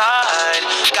your side.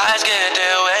 Guys get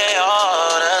their way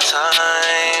all the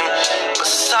time.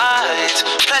 Besides,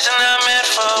 pleasure not meant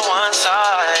for one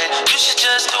side. You should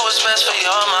just do what's best for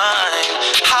your mind.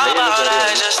 How about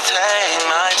I just take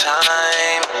my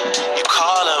time? You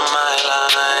call up my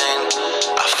line,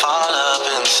 I fall up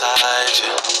inside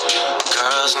you.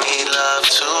 Girls need love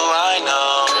too, I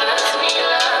know. Girls need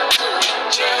love too,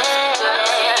 yeah. Girls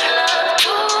need love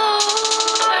too.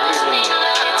 Girls need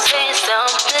love. Say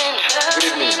something. Girls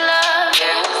need love.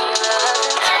 Girls need love.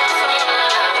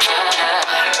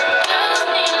 Girls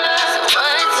need love. So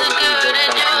what's a girl to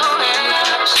do when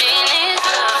she needs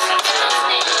love? Girls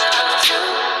need love too.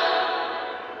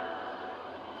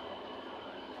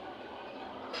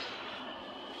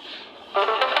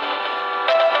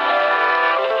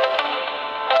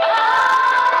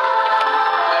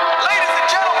 Ladies and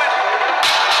gentlemen.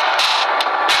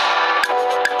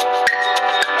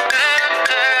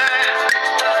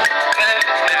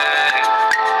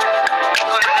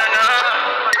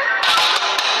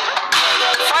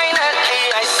 Finally,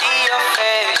 I see your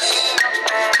face.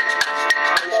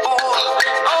 Ooh,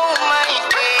 oh my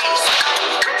days.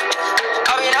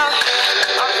 I've been out here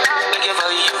looking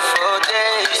for you for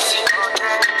days.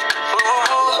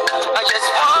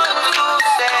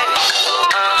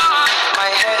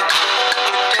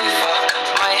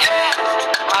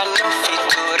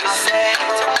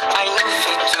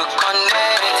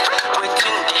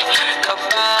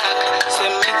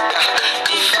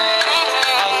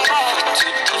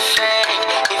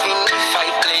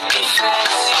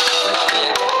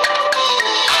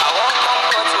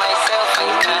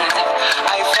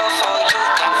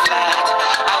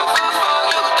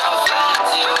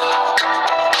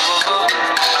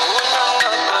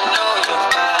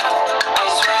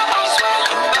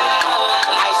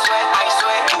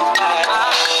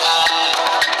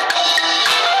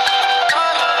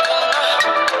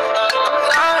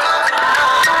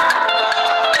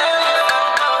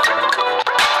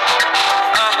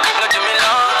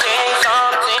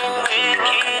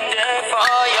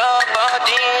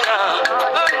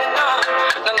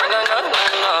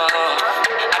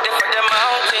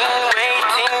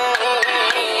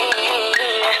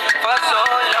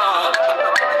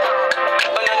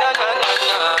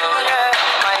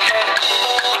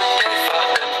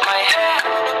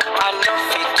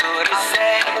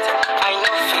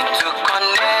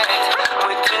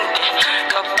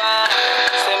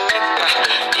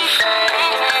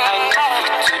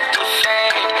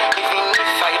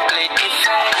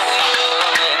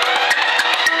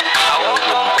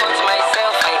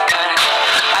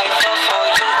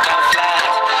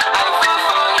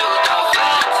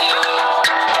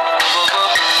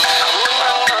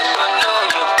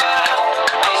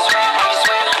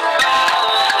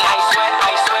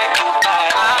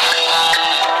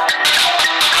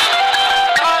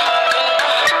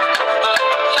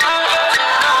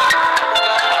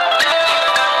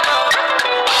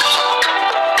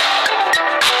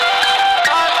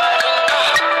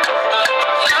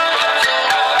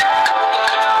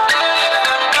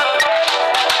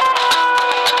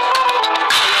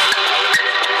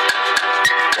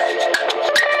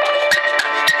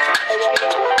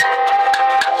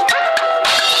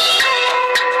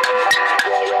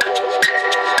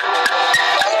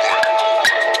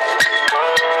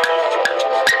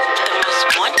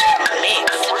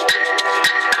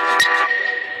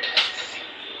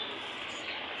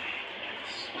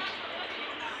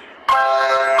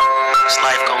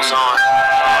 life goes on,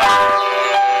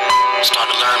 I'm starting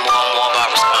to learn more and more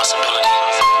about responsibility.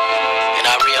 And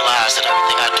I realize that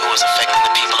everything I do is affecting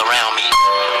the people around me.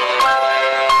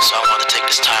 So I want to take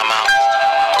this time out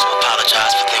to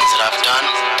apologize for things that I've done,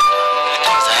 and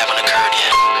things that haven't occurred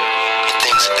yet, and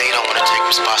things that they don't want to take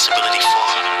responsibility for.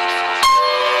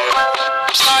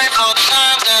 I'm sorry for the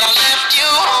times that I left you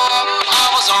home. I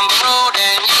was on the road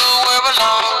and you were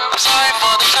alone. I'm sorry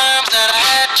for the times that I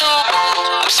had to go.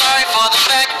 I'm sorry for the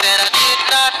fact that I did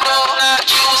not know that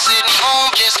you were sitting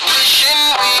home just wishing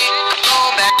we could go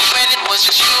back to when it was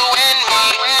just you and me.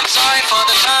 I'm sorry for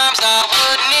the times I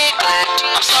would neglect.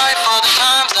 I'm sorry for the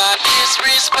times I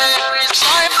disrespect. I'm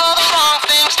sorry for the wrong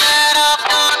things that I've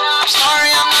done. I'm sorry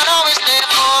I'm not always there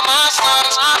for my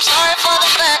sons. I'm sorry for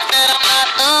the fact that I'm not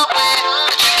the way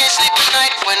that you can't sleep at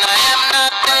night when I am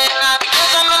not there,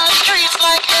 because I'm in the streets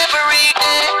like every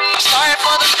day. I'm sorry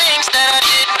for the things that I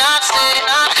did not say,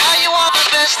 like how you are the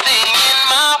best thing in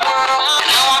my world, and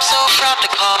how I'm so proud to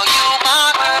call you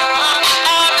my girl.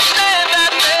 I understand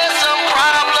that there's some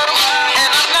problem, and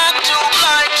I'm not too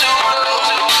blind to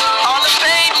know all the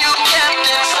pain you kept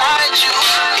inside you,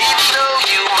 even though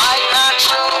you might not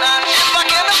show. If I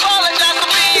can apologize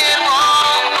for being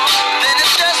wrong, then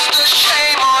it's just a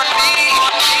shame on me.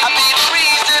 I'll be the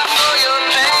reason for your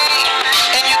pain,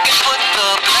 and you can put the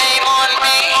blame on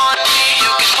me.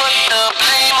 You can put the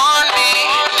blame on me.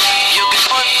 You can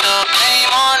put the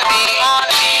blame on me.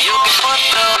 You can put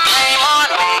the blame on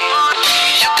me.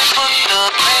 You can put the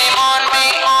blame on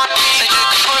me. Said you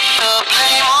can put the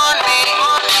blame on me.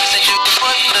 Said you can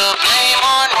put the blame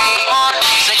on me.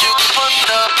 Said you can put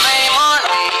the blame on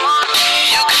me.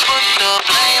 You can put the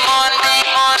blame on me.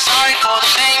 Sorry for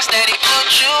the things that he put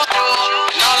you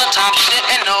through, and all the times you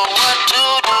didn't know what to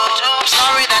do. I'm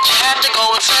sorry that you had to go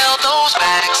and sell those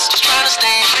bags, just trying to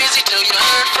stay busy till you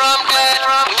heard from Dad,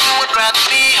 when you would rather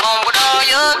be home with all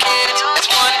your kids. It's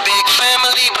one big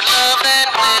family with love and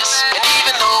bliss, and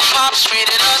even though Pops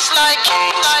treated us like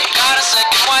kings, you got a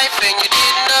second wife and you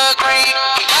didn't agree.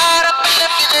 He got up and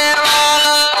left you there all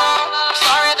alone. I'm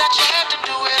sorry that you had to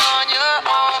do it on your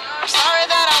own. I'm sorry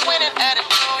that I went and added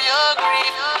to your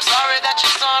grief. I'm sorry that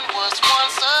your son was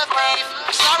once a thief.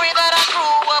 I'm sorry that I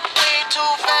grew up way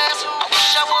too fast. I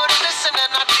wish I would've listened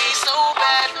and not be so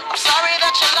bad. I'm sorry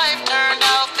that your life turned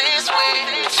out this way.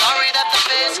 I'm sorry that the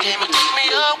feds came and took me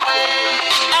away.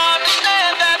 I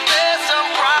understand that there's some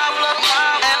problem,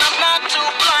 and I'm not too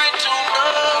blind to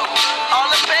know all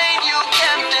the pain you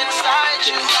kept inside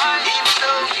you, even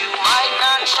though you might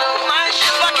not show.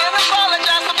 If I can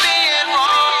apologize for being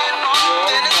wrong,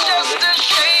 then it's just a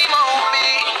shame on me.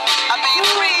 I'll be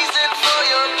the reason for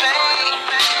your pain,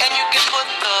 and you can put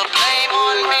the blame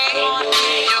on me.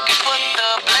 You can put the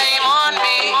blame on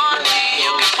me.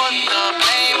 You can put the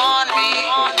blame on me.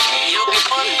 You can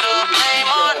put the blame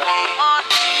on me.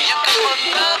 You can put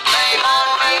the blame on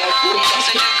me.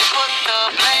 Said you can put the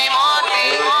blame on me.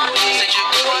 Said you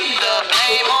can put the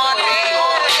blame on me.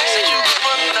 Said you can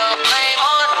put the blame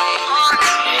on me.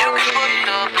 You can put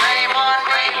the blame on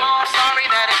me. Sorry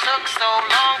that it took so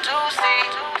long to see.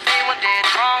 They were dead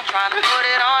wrong trying to put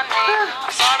it on me.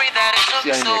 Sorry that it took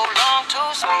so long to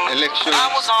speak. Election I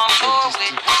was on tour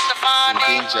with Mr.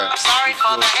 Fondé. danger. I'm sorry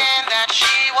for the hand that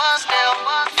she was dealt,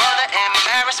 for the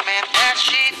embarrassment that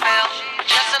she felt.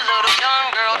 Just a little young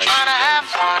girl trying to have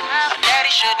fun. Her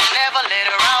daddy should never let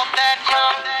her out that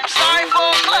young. Sorry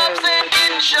for clubs and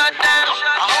getting shut down.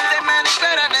 I hope they manage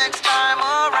better next time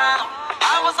around.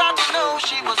 I was out to know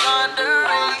she was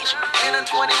underage, in a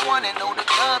 21 and know the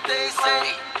club they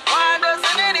say. Why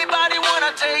doesn't anybody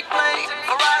wanna take blame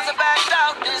for rising back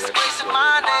out, disgracing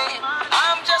my name?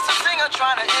 I'm just a singer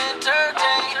trying to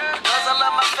entertain. Cause I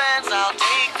love my fans, I'll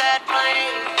take that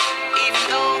blame. Even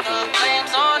though the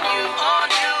blame's on you,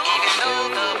 even though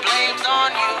the blame's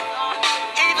on you,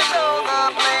 even though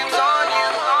the blame's on you,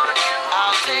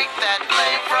 I'll take that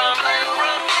blame from you.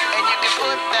 And you can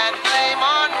put that blame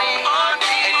on me,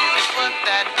 and you can put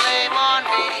that blame on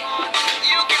me.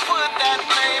 You can put that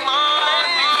blame on me,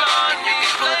 you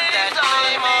can put that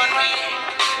blame on me.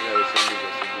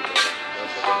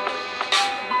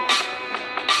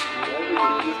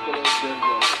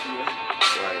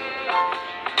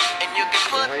 And you can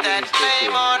put that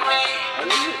blame on me.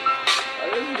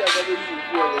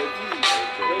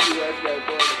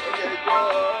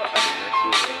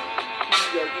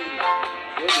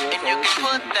 And you can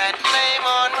put that blame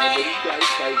on me.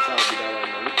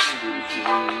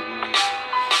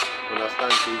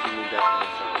 Understand so give me that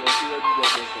answer.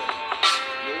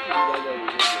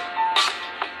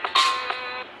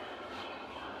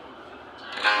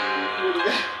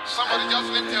 Somebody just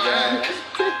lift your hand.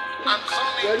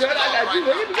 You're not that you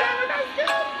know, you're not that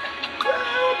scared.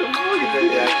 The more you do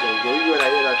that, you are here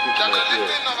at That the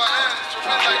lifting of our hands to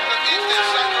feel like to eat this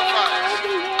sacrifice.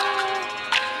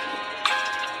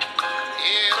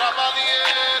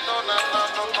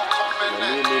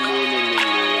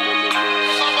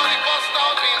 Somebody bust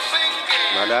out in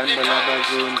singing.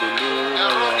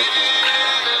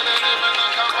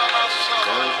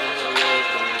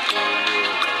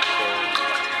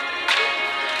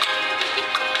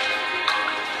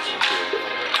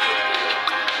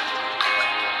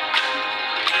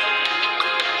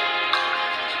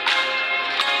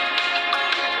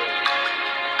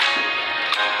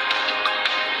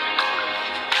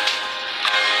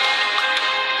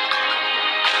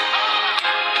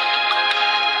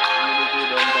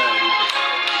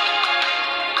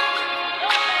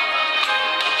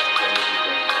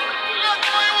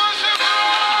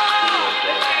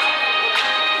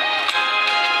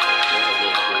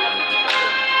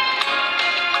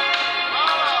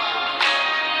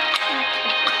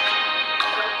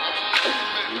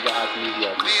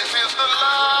 This is the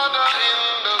ladder in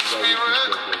the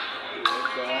spirit,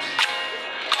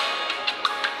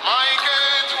 my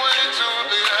gateway to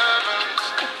the heavens,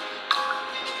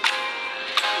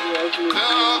 the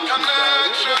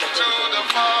connection to the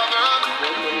Father.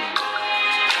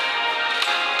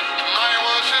 My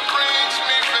worship brings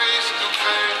me face to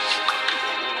face.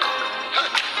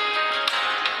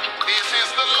 This is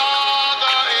the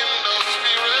ladder in the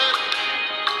spirit,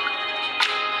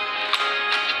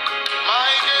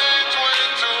 my gateway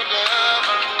to the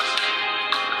heavens,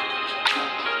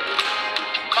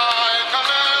 my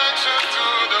connection to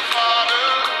the Father.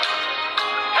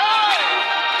 Hey!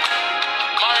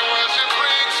 My worship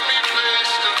brings me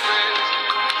face to face.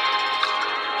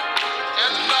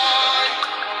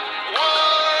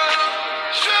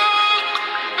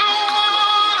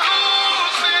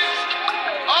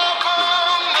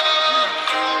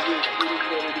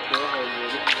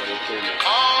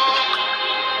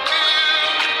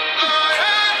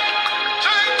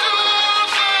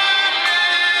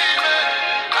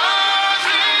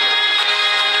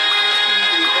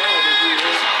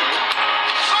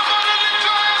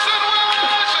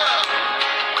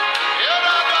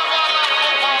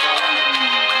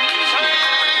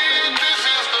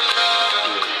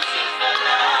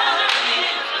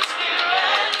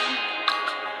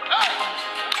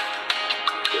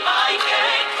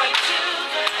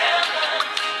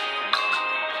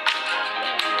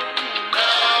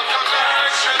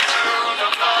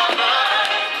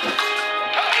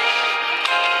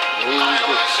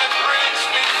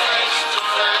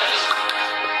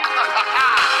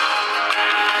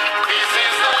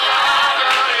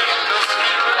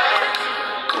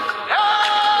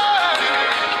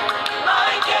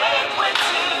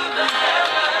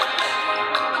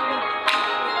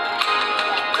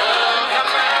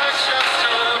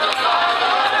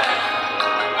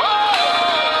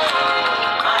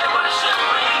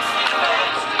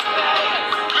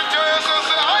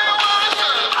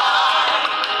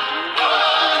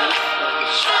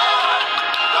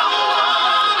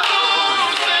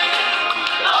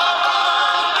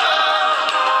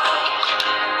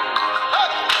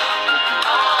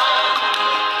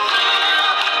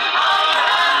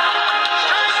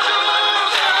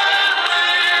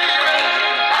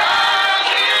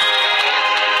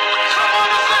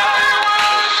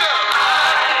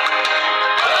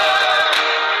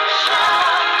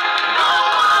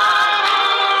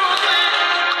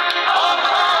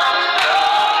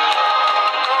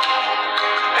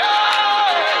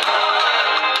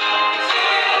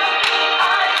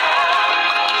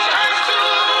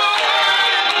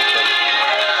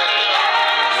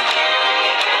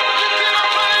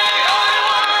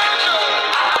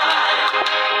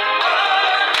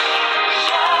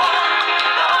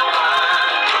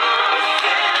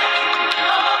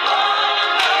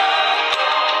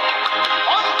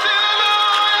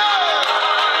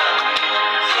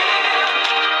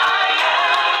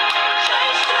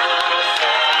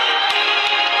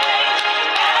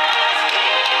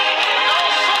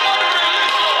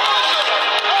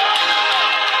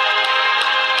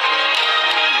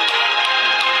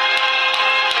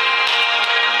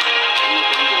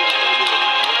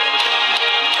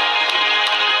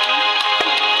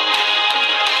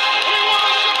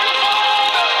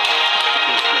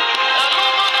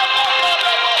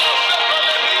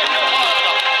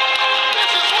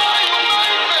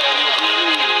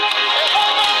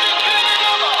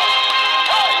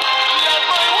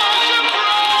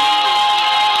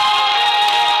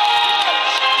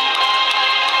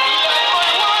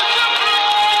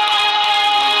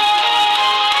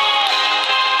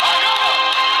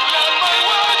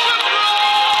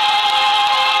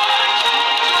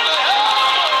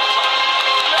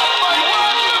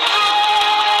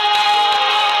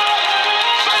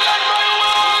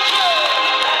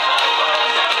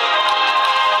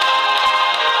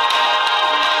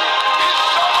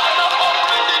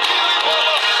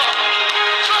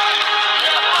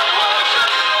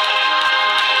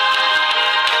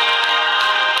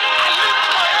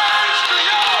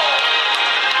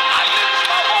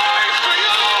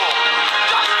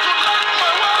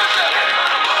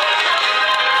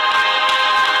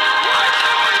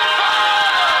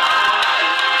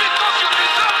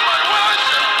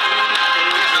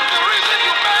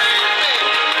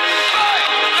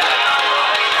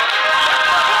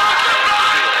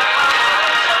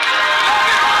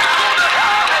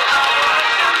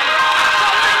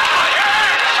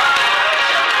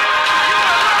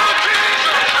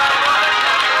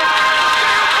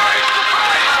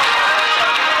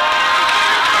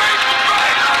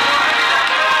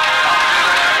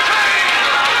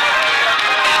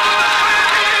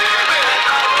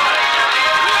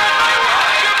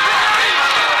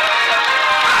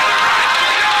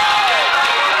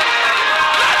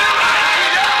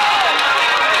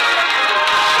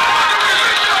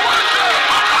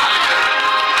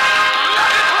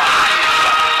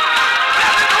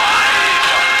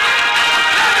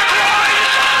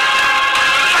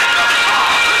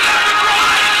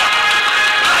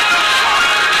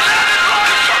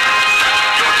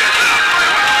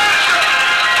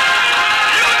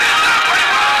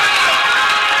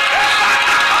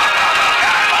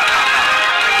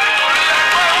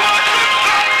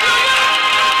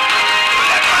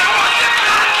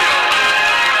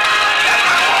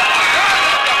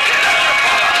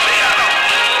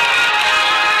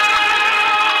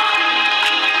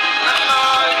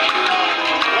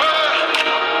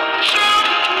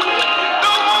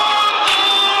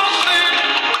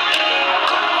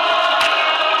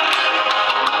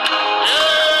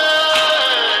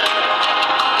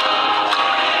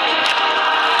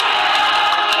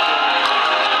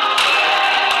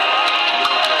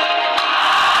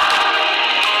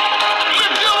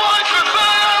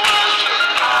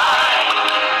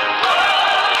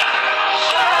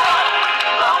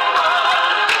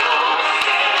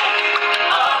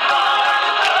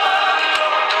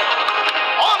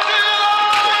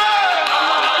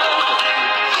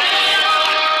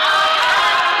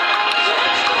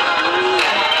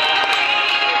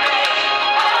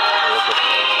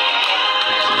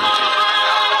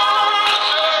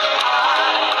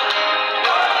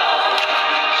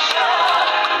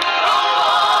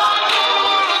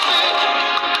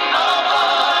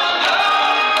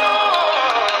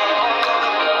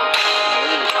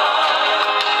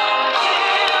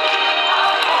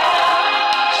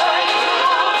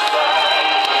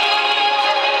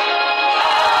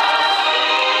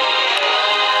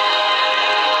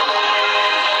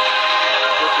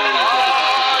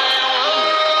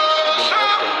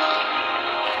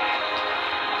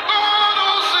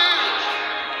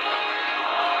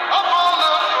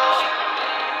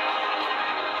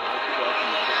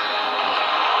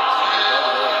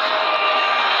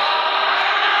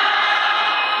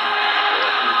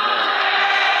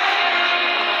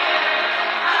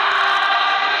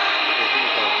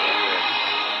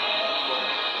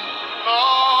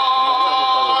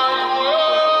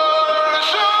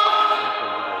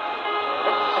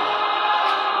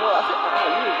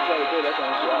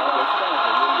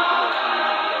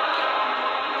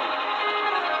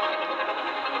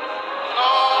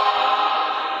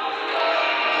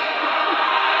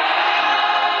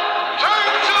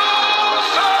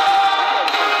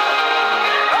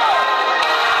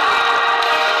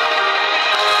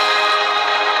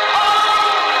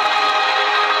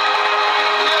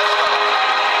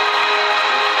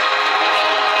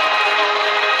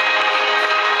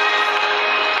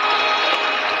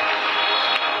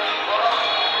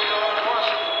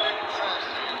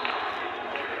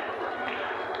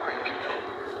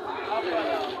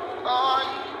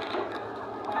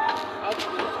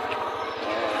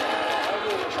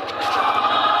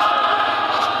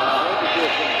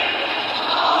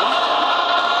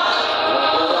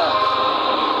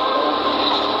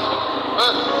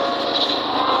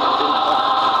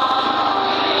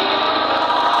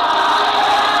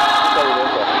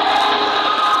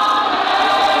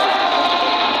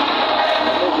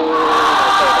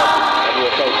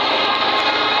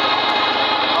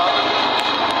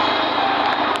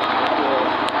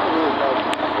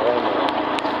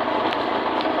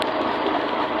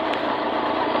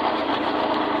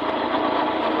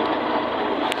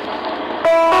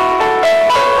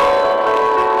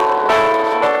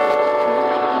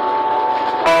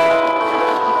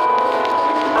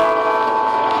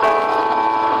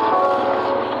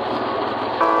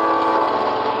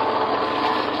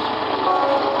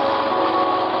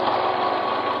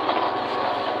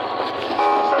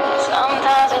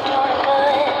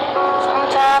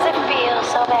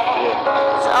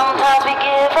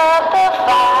 give up the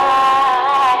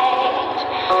fight.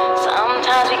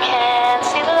 Sometimes we can't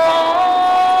see the light.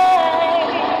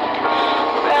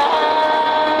 Right.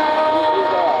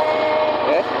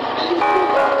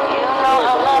 You know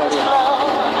how love is flow.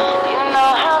 You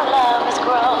know how love is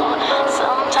grow.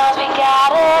 Sometimes we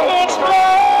gotta explode.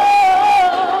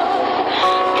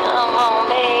 Come on,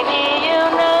 baby, you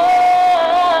know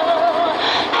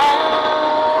how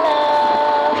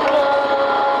love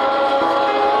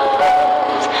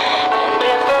goes. And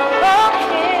if the wrong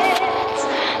hits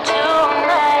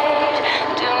tonight,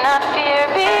 do not fear,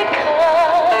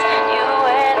 because you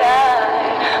and I,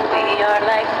 we are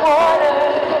like water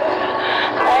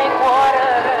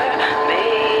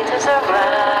made to survive.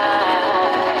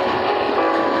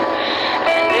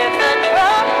 And if the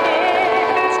drum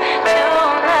hits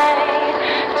tonight,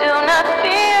 do not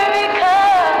fear,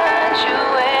 because you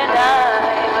and I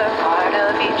were part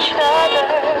of each other,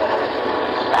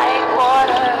 like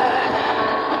water,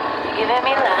 giving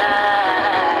me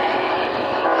life.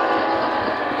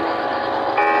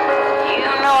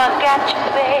 You know I've got you,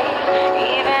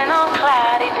 babe, even on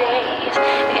cloudy days.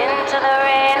 Into the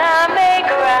rain I may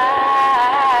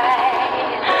cry,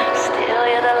 still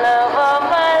you're the love of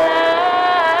my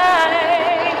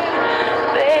life,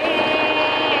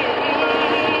 babe.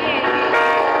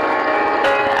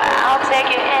 I'll take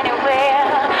you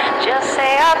anywhere, just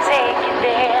say I'll take you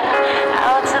there,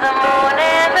 out to the moon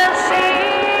and the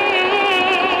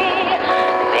sea.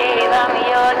 Babe, I'm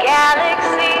your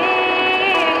galaxy.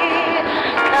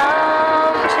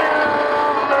 Come to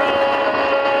me.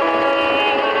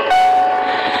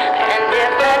 And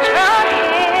if the drum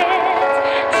hits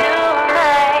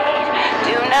tonight,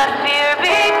 do not fear,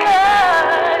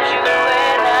 because you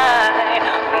and I,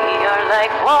 we are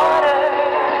like water,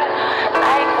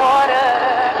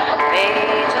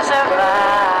 made to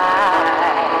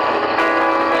survive.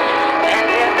 And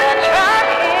if the drum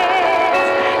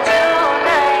hits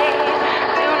tonight,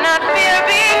 do not fear,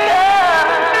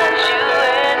 because you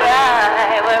and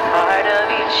I were part of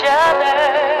each other.